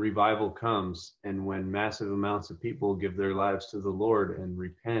 is when revival comes and when massive amounts of people give their lives to the Lord and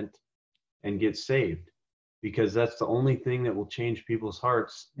repent and get saved, because that's the only thing that will change people's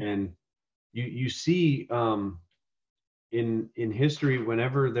hearts. And you see in history,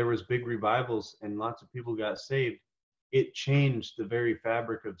 whenever there was big revivals and lots of people got saved, it changed the very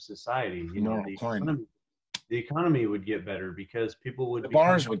fabric of society. The economy would get better because people would. The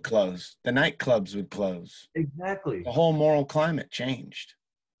bars would close. The nightclubs would close. Exactly. The whole moral climate changed.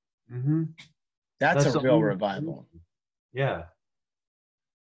 Mm-hmm. That's a real revival. Yeah.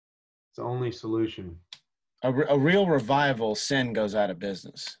 It's the only solution. A real revival, sin goes out of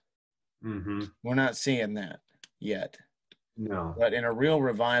business. Mm-hmm. We're not seeing that yet. No. But in a real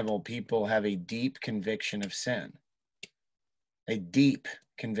revival, people have a deep conviction of sin. A deep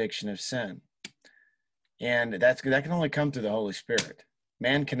conviction of sin. And that can only come through the Holy Spirit.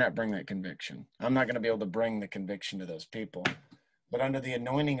 Man cannot bring that conviction. I'm not going to be able to bring the conviction to those people. But under the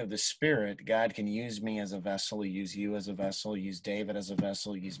anointing of the Spirit, God can use me as a vessel, use you as a vessel, use David as a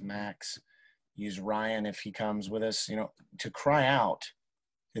vessel, use Max, use Ryan if he comes with us, to cry out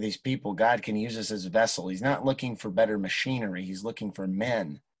to these people. God can use us as a vessel. He's not looking for better machinery. He's looking for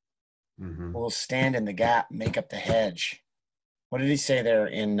men who will stand in the gap, make up the hedge. What did he say there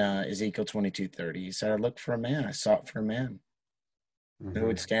in Ezekiel 22:30? He said, I looked for a man. I sought for a man who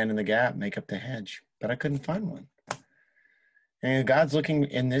would stand in the gap, make up the hedge. But I couldn't find one. And God's looking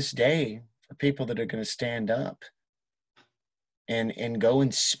in this day for people that are going to stand up and go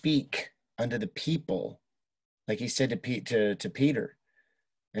and speak unto the people, like he said to Peter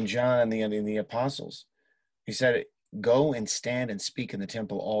and John and the apostles. He said, go and stand and speak in the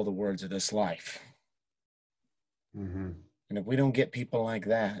temple all the words of this life. And if we don't get people like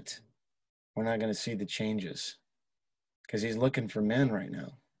that, we're not going to see the changes, because he's looking for men right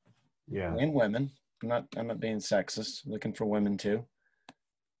now. Yeah. And women. I'm not being sexist. I'm looking for women too.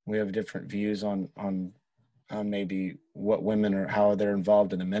 We have different views on maybe what women are, how they're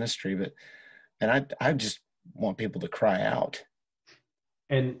involved in the ministry, and I just want people to cry out.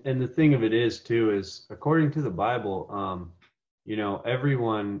 And the thing of it is too, is according to the Bible,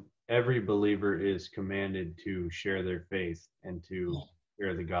 every believer is commanded to share their faith and to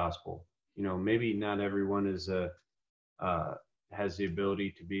share the gospel. Maybe not everyone is has the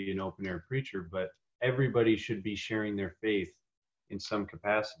ability to be an open air preacher, but everybody should be sharing their faith in some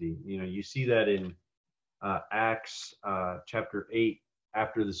capacity. You see that in Acts chapter 8,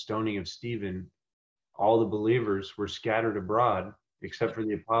 after the stoning of Stephen, all the believers were scattered abroad, except for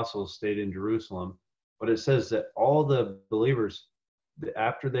the apostles stayed in Jerusalem. But it says that all the believers,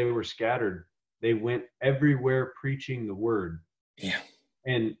 after they were scattered, they went everywhere preaching the word. Yeah.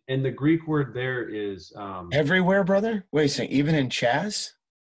 And the Greek word there is everywhere, brother. Wait a second. Even in CHAZ,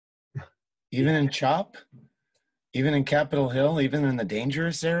 even in CHOP, even in Capitol Hill, even in the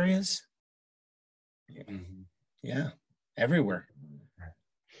dangerous areas. Yeah, everywhere.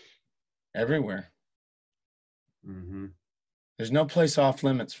 Everywhere. There's no place off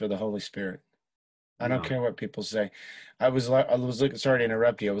limits for the Holy Spirit. I don't care what people say. I was looking. Sorry to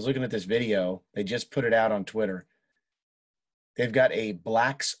interrupt you. I was looking at this video. They just put it out on Twitter. They've got a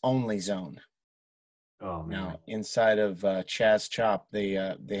blacks only zone. Oh man! Now inside of CHAZ CHOP, they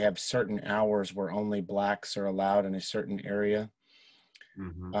have certain hours where only blacks are allowed in a certain area.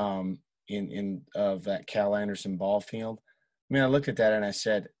 In that Cal Anderson ball field. I mean, I looked at that and I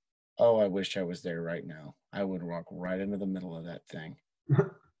said, "Oh, I wish I was there right now. I would walk right into the middle of that thing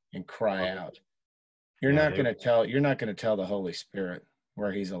and cry out." You're not going to tell the Holy Spirit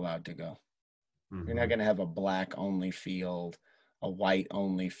where he's allowed to go. You're not going to have a black only field, a white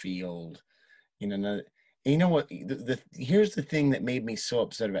only field. You know what? Here's the thing that made me so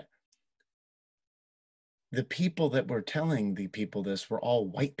upset about it. The people that were telling the people this were all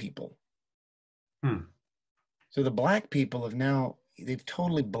white people. So the black people they've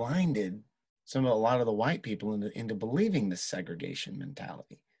totally blinded a lot of the white people into believing this segregation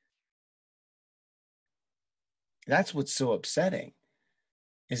mentality. That's what's so upsetting,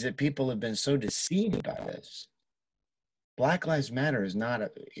 is that people have been so deceived by this. Black Lives Matter is not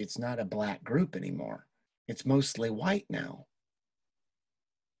a black group anymore. It's mostly white now.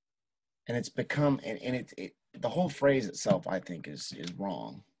 And it's become, and the whole phrase itself, I think, is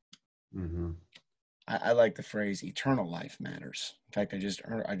wrong. I like the phrase "eternal life matters." In fact, I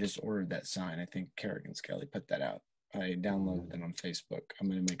just ordered that sign. I think Kerrigan Skelly put that out. I downloaded it on Facebook. I'm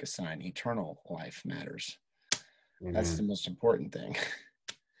going to make a sign: "Eternal life matters." That's the most important thing.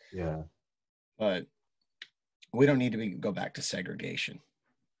 Yeah. But we don't need to go back to segregation.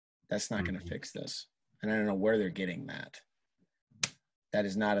 That's not going to fix this. And I don't know where they're getting that. That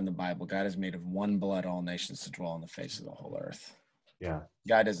is not in the Bible. God is made of one blood, all nations to dwell on the face of the whole earth. Yeah.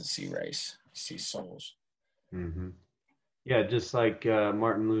 God doesn't see race. He sees souls. Yeah, just like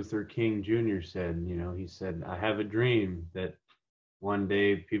Martin Luther King Jr. said, he said, "I have a dream that one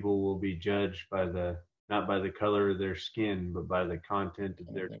day people will be judged not by the color of their skin, but by the content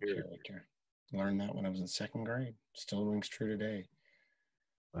of their character." Learned that when I was in second grade. Still rings true today.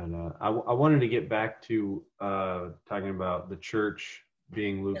 But I wanted to get back to talking about the church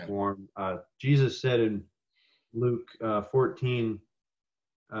being lukewarm. Jesus said in Luke 14,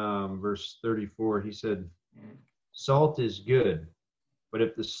 verse 34, he said, "Salt is good, but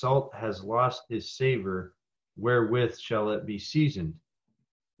if the salt has lost his savor, wherewith shall it be seasoned?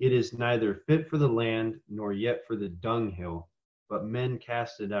 It is neither fit for the land, nor yet for the dunghill, but men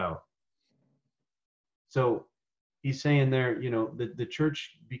cast it out." So he's saying there, the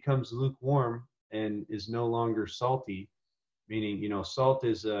church becomes lukewarm and is no longer salty meaning, salt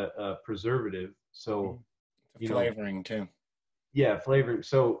is a preservative. So, Flavoring too. yeah, flavoring.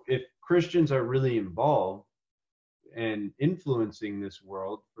 So if Christians are really involved and influencing this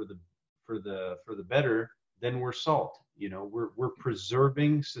world for the better, then we're salt. We're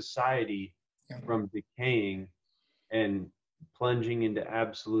preserving society from decaying and plunging into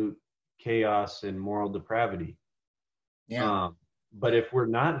absolute chaos and moral depravity. Yeah. But if we're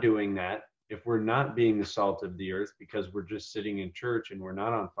not doing that, if we're not being the salt of the earth because we're just sitting in church and we're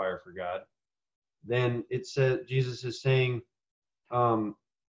not on fire for God, then it says Jesus is saying,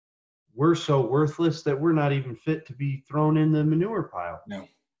 we're so worthless that we're not even fit to be thrown in the manure pile. No.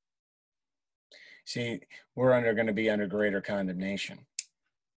 See, we're going to be under greater condemnation.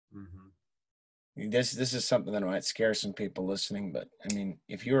 Mm-hmm. This is something that might scare some people listening, but I mean,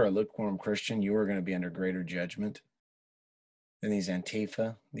 if you're a lukewarm Christian, you are going to be under greater judgment than these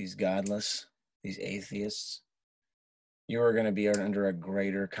Antifa, these godless, these atheists. You are going to be under a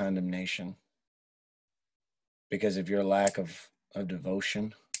greater condemnation because of your lack of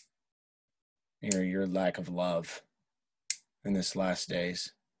devotion, your lack of love in this last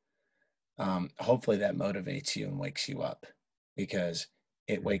days. Hopefully that motivates you and wakes you up, because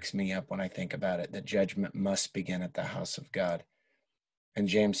it wakes me up when I think about it. The judgment must begin at the house of God. And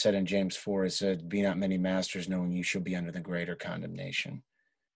James said in James 4, it said, be not many masters, knowing you shall be under the greater condemnation.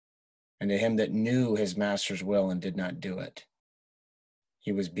 And to him that knew his master's will and did not do it,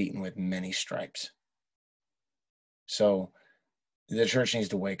 he was beaten with many stripes. So the church needs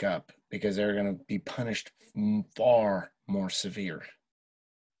to wake up, because they're going to be punished far more severe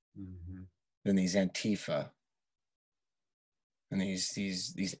than these Antifa and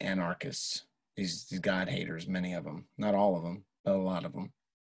these anarchists, these God haters, many of them, not all of them, but a lot of them.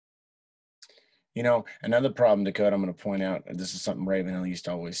 Another problem, Dakota, I'm going to point out, this is something Ravenhill used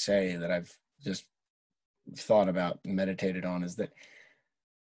to always say that I've just thought about and meditated on, is that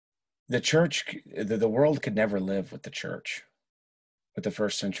the church, the world could never live with the church, with the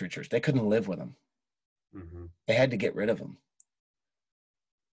first century church. They couldn't live with them. They had to get rid of them.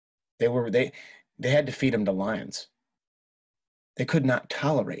 They had to feed them to lions. They could not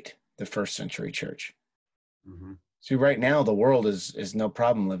tolerate the first century church. See, right now the world is no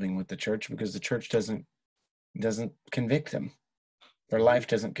problem living with the church, because the church doesn't convict them. Their life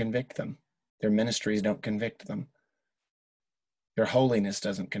doesn't convict them. Their ministries don't convict them. Their holiness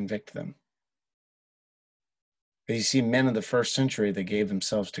doesn't convict them. But you see, men of the first century, they gave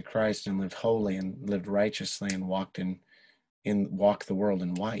themselves to Christ and lived holy and lived righteously and walked the world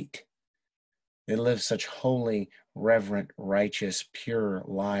in white. They lived such holy, reverent, righteous, pure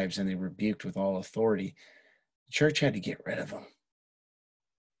lives, and they rebuked with all authority. The church had to get rid of them.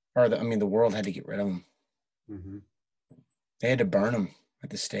 The world had to get rid of them. They had to burn them at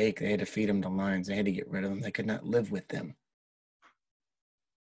the stake. They had to feed them to lions. They had to get rid of them. They could not live with them.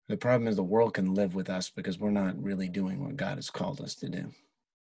 The problem is the world can live with us because we're not really doing what God has called us to do.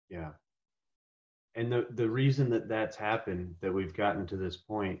 Yeah. And the reason that that's happened, that we've gotten to this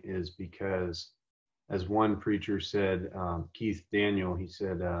point, is because, as one preacher said, Keith Daniel, he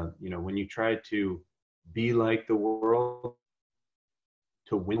said, when you try to be like the world,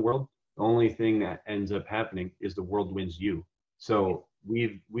 to win the world, the only thing that ends up happening is the world wins you. So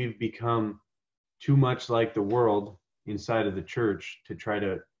we've become too much like the world inside of the church to try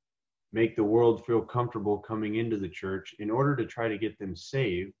to make the world feel comfortable coming into the church in order to try to get them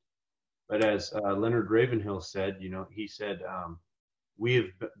saved. But as Leonard Ravenhill said, he said, we have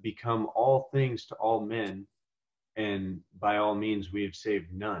become all things to all men, and by all means we have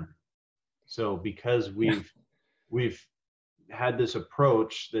saved none. So because we've had this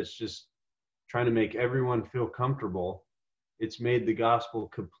approach that's just trying to make everyone feel comfortable, it's made the gospel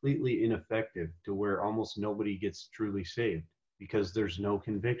completely ineffective, to where almost nobody gets truly saved, because there's no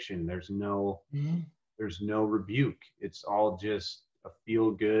conviction, there's no rebuke. It's all just a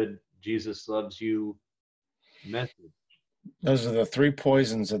feel good, Jesus loves you message. Those are the three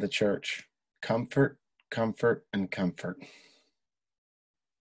poisons of the church: comfort, comfort, and comfort.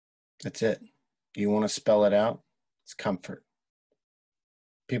 That's it. You want to spell it out? It's comfort.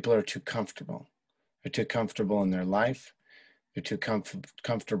 People are too comfortable. They're too comfortable in their life. They're too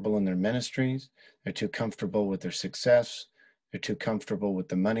comfortable in their ministries. They're too comfortable with their success. They're too comfortable with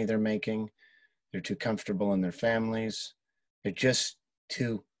the money they're making. They're too comfortable in their families. They're just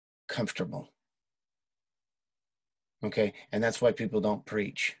too comfortable. Okay, and that's why people don't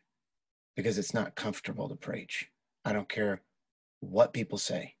preach, because it's not comfortable to preach. I don't care what people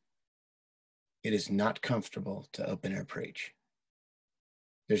say. It is not comfortable to open air preach.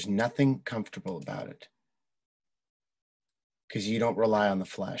 There's nothing comfortable about it, because you don't rely on the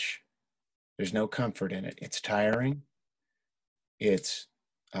flesh. There's no comfort in it. It's tiring. It's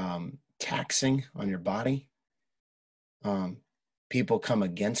taxing on your body. People come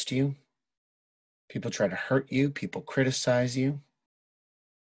against you. People try to hurt you. People criticize you.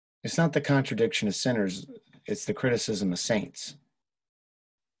 It's not the contradiction of sinners. It's the criticism of saints.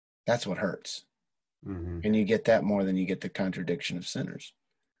 That's what hurts. Mm-hmm. And you get that more than you get the contradiction of sinners.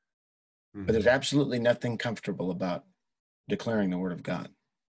 Mm-hmm. But there's absolutely nothing comfortable about declaring the word of God,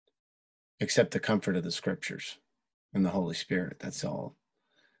 except the comfort of the scriptures and the Holy Spirit. That's all.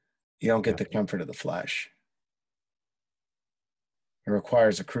 You don't get the comfort of the flesh. It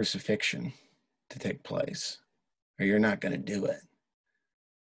requires a crucifixion to take place, or you're not going to do it.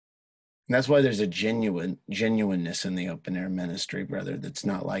 And that's why there's a genuineness in the open air ministry, brother, that's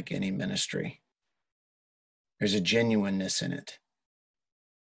not like any ministry. There's a genuineness in it.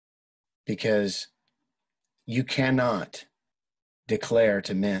 Because you cannot declare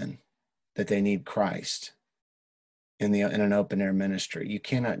to men that they need Christ in an open air ministry. You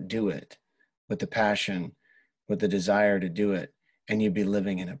cannot do it with the passion, with the desire to do it, and you'd be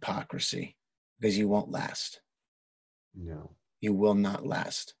living in hypocrisy, because you won't last. No. You will not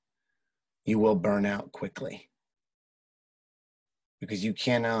last. You will burn out quickly, because you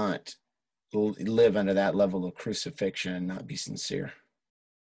cannot live under that level of crucifixion and not be sincere.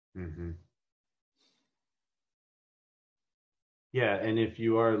 Mm-hmm. Yeah, and if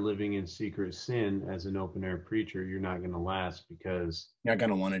you are living in secret sin as an open air preacher, you're not going to last, because you're not going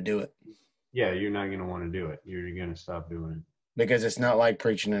to want to do it. Yeah, you're not going to want to do it. You're going to stop doing it. Because it's not like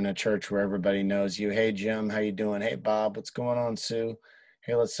preaching in a church where everybody knows you. Hey, Jim, how you doing? Hey, Bob, what's going on, Sue?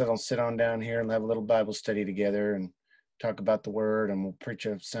 Hey, let's sit on down here and have a little Bible study together and talk about the word, and we'll preach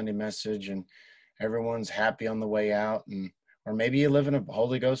a Sunday message, and everyone's happy on the way out. Or maybe you live in a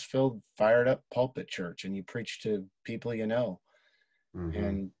Holy Ghost filled, fired up pulpit church and you preach to people you know. Mm-hmm.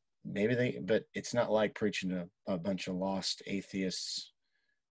 And but it's not like preaching to a bunch of lost atheists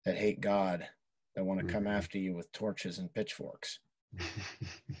that hate God, that want to come after you with torches and pitchforks.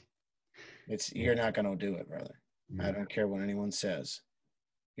 You're not going to do it, brother. No. I don't care what anyone says.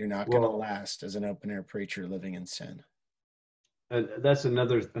 You're not going to last as an open air preacher living in sin. That's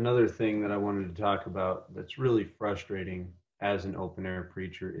another thing that I wanted to talk about that's really frustrating as an open air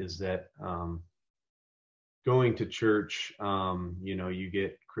preacher, is that going to church, you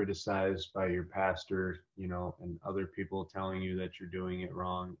get criticized by your pastor, and other people telling you that you're doing it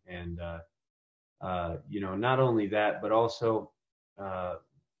wrong. And, not only that, but also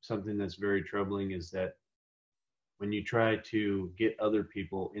something that's very troubling is that when you try to get other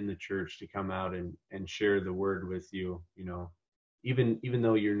people in the church to come out and share the word with you, even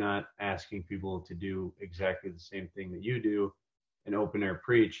though you're not asking people to do exactly the same thing that you do, an open air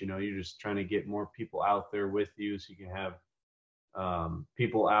preach, you're just trying to get more people out there with you, so you can have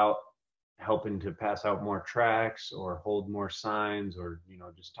people out helping to pass out more tracts or hold more signs, or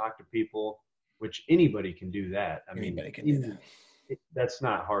just talk to people, which anybody can do that. Anybody can do that. That's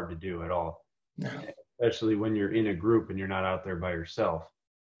not hard to do at all. No. Especially when you're in a group and you're not out there by yourself.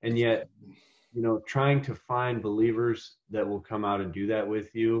 And yet, trying to find believers that will come out and do that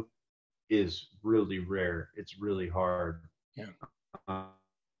with you is really rare. It's really hard. Yeah.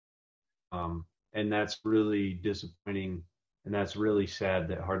 And that's really disappointing, and that's really sad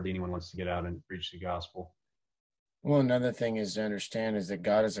that hardly anyone wants to get out and preach the gospel. Well, another thing is to understand is that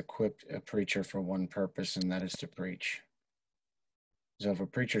God has equipped a preacher for one purpose, and that is to preach. So if a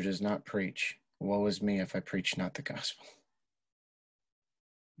preacher does not preach, woe is me if I preach not the gospel.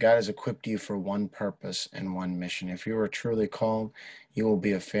 God has equipped you for one purpose and one mission. If you are truly called, you will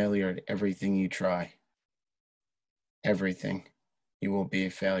be a failure at everything you try. Everything. You will be a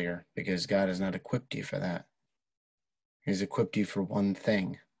failure, because God has not equipped you for that. He's equipped you for one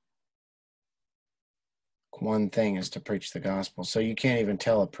thing. One thing is to preach the gospel. So you can't even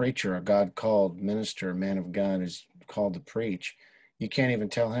tell a preacher, a God-called minister, a man of God is called to preach. You can't even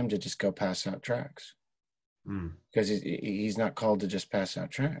tell him to just go pass out tracts. Because he's not called to just pass out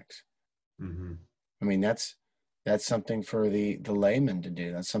tracts. Mm-hmm. I mean, that's something for the layman to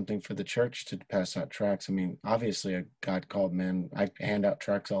do. That's something for the church to pass out tracts. I mean, obviously a God-called man, I hand out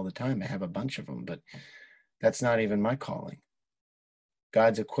tracts all the time. I have a bunch of them, but that's not even my calling.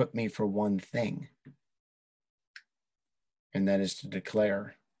 God's equipped me for one thing, and that is to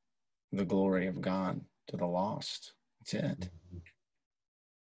declare the glory of God to the lost. That's it. Mm-hmm.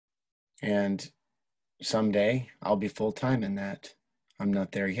 And someday I'll be full-time in that. I'm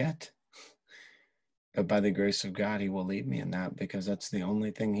not there yet. But by the grace of God, he will lead me in that, because that's the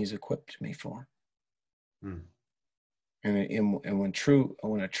only thing he's equipped me for. And when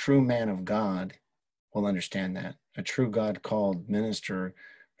a true man of God will understand that, a true God-called minister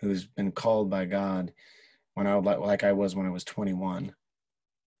who's been called by God when I would like I was when I was 21,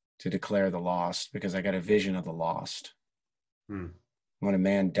 to declare the lost, because I got a vision of the lost. When a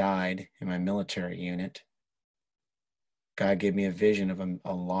man died in my military unit, God gave me a vision of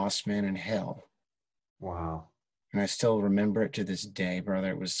a lost man in hell. Wow. And I still remember it to this day, brother.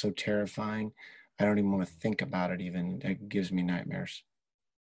 It was so terrifying. I don't even want to think about it even. It gives me nightmares.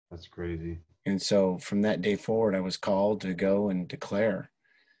 That's crazy. And so from that day forward, I was called to go and declare.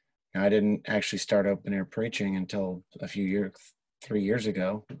 Now, I didn't actually start open air preaching until 3 years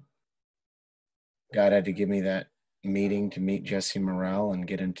ago. God had to give me that meeting to meet Jesse Morrell and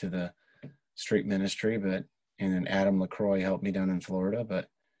get into the street ministry, and then Adam LaCroix helped me down in Florida. But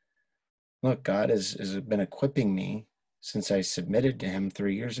look, God has been equipping me since I submitted to him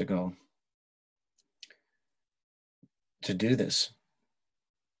 3 years ago to do this.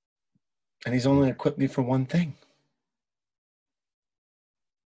 And he's only equipped me for one thing.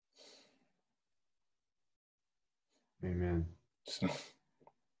 Amen. So,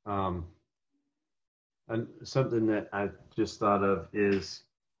 and something that I just thought of is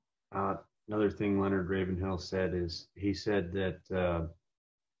another thing Leonard Ravenhill said is he said that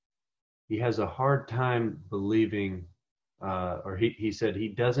he has a hard time believing, or he said he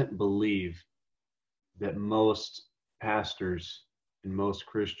doesn't believe that most pastors and most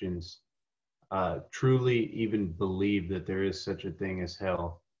Christians truly even believe that there is such a thing as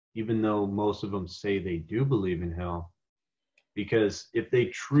hell, even though most of them say they do believe in hell. Because if they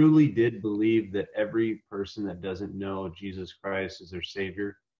truly did believe that every person that doesn't know Jesus Christ as their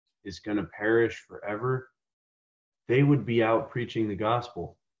Savior is going to perish forever, they would be out preaching the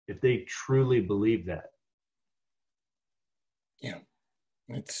gospel if they truly believe that. yeah,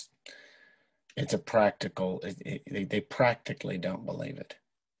 it's a practical, they practically don't believe it.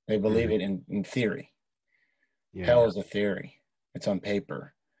 They believe it in theory. Yeah. Hell is a theory. It's on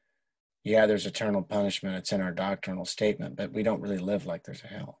paper. Yeah, there's eternal punishment. It's in our doctrinal statement, but we don't really live like there's a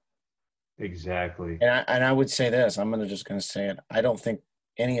hell. Exactly. And I would say this, I'm just going to say it. I don't think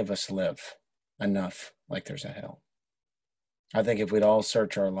any of us live enough like there's a hell. I think if we'd all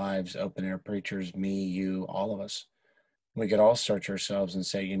search our lives, open air preachers, me, you, all of us, we could all search ourselves and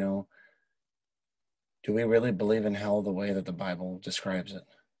say, do we really believe in hell the way that the Bible describes it?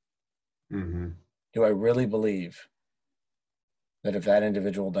 Mm-hmm. Do I really believe that if that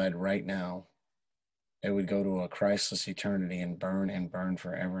individual died right now, they would go to a Christless eternity and burn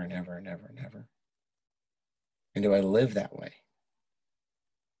forever and ever and ever and ever? And do I live that way?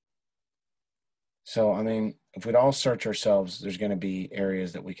 So, I mean, if we'd all search ourselves, there's going to be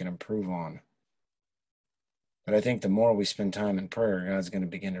areas that we can improve on. But I think the more we spend time in prayer, God's going to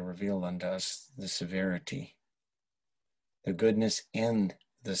begin to reveal unto us the severity, the goodness and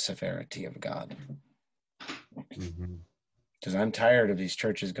the severity of God. Mm-hmm. Because I'm tired of these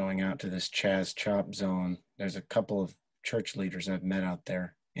churches going out to this CHAZ chop zone. There's a couple of church leaders I've met out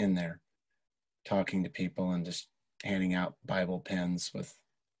there, talking to people and just handing out Bible pens with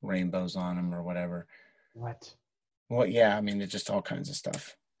rainbows on them or whatever. What? Well, yeah, I mean, it's just all kinds of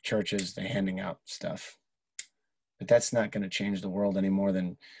stuff. Churches, they're handing out stuff. But that's not going to change the world any more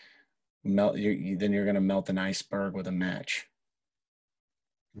than you're going to melt an iceberg with a match.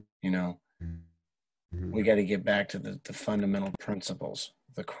 Mm-hmm. We got to get back to the fundamental principles,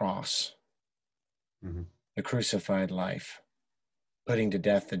 the cross, mm-hmm. the crucified life, putting to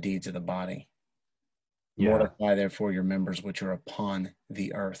death the deeds of the body. Yeah. Mortify, therefore, your members which are upon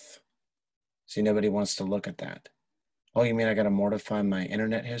the earth. See, nobody wants to look at that. Oh, you mean I got to mortify my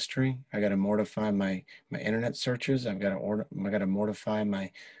internet history? I got to mortify my internet searches. I got to mortify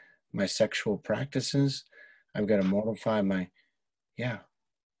my sexual practices. I've got to mortify yeah.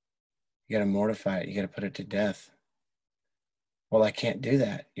 You got to mortify it. You got to put it to death. Well, I can't do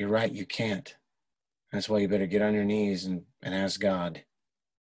that. You're right. You can't. That's why you better get on your knees and ask God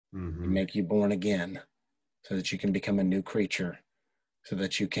to make you born again so that you can become a new creature, so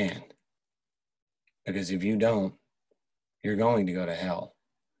that you can. Because if you don't, you're going to go to hell,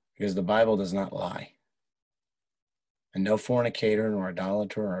 because the Bible does not lie. And no fornicator, nor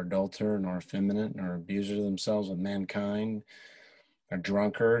idolater, or adulterer, nor effeminate, nor abuser of themselves with mankind, or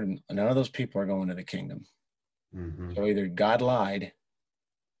drunkard, none of those people are going to the kingdom. Mm-hmm. So either God lied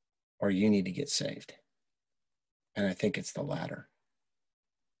or you need to get saved. And I think it's the latter.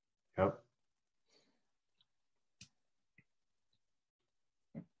 Yep.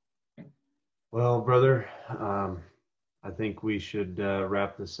 Well, brother, I think we should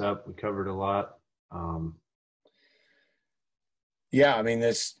wrap this up. We covered a lot. Yeah, I mean,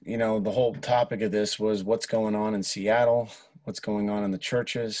 the whole topic of this was what's going on in Seattle, what's going on in the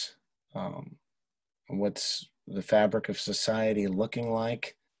churches, what's the fabric of society looking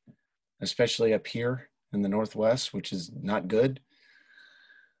like, especially up here in the Northwest, which is not good.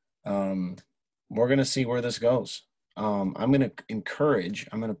 We're going to see where this goes. I'm going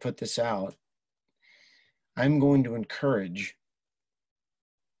to put this out. I'm going to encourage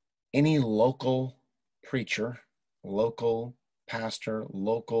any local preacher, local pastor,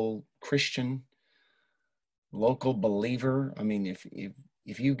 local Christian, local believer. I mean,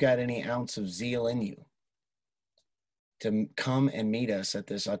 if you've got any ounce of zeal in you, to come and meet us at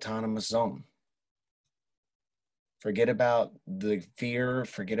this autonomous zone. Forget about the fear,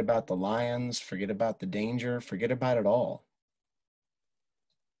 forget about the lions, forget about the danger, forget about it all.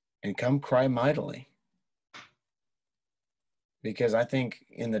 And come cry mightily. Because I think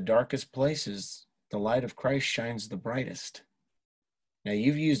in the darkest places, the light of Christ shines the brightest. Now,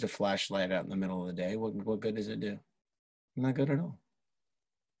 you've used a flashlight out in the middle of the day. What good does it do? Not good at all.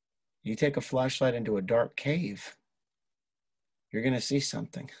 You take a flashlight into a dark cave, you're going to see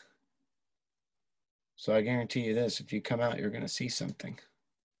something. So I guarantee you this, if you come out, you're going to see something.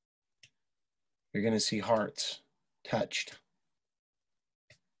 You're going to see hearts touched.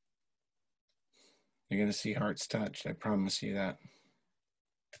 You're going to see hearts touched. I promise you that.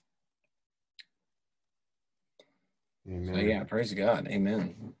 Amen. So yeah, praise God.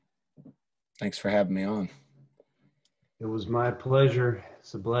 Amen. Thanks for having me on. It was my pleasure.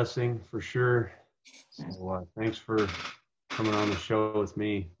 It's a blessing for sure. So thanks for coming on the show with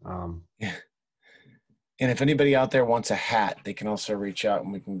me. Yeah. And if anybody out there wants a hat, they can also reach out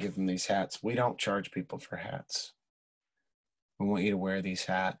and we can give them these hats. We don't charge people for hats. We want you to wear these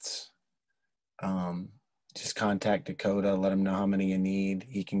hats. Just contact Dakota, let him know how many you need.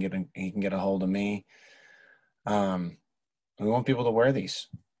 He can get a hold of me. We want people to wear these.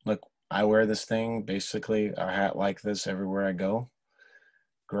 Look, I wear this thing, basically a hat like this everywhere I go.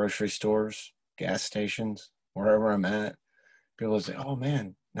 Grocery stores, gas stations, wherever I'm at. People say, "Oh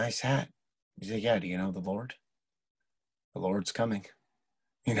man, nice hat." You say, "Yeah, do you know the Lord? The Lord's coming."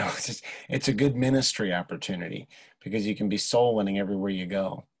 You know, it's a good ministry opportunity because you can be soul winning everywhere you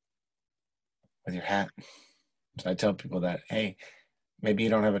go with your hat. So I tell people that, hey, maybe you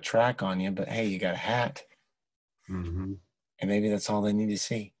don't have a track on you, but hey, you got a hat. Mm-hmm. And maybe that's all they need to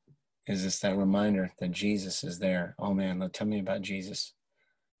see is just that reminder that Jesus is there. Oh man, tell me about Jesus.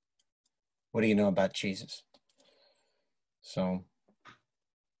 What do you know about Jesus? So,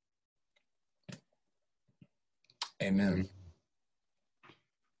 amen.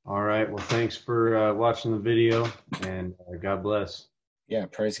 All right. Well, thanks for watching the video, and God bless. Yeah,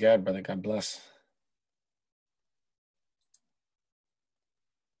 praise God, brother. God bless.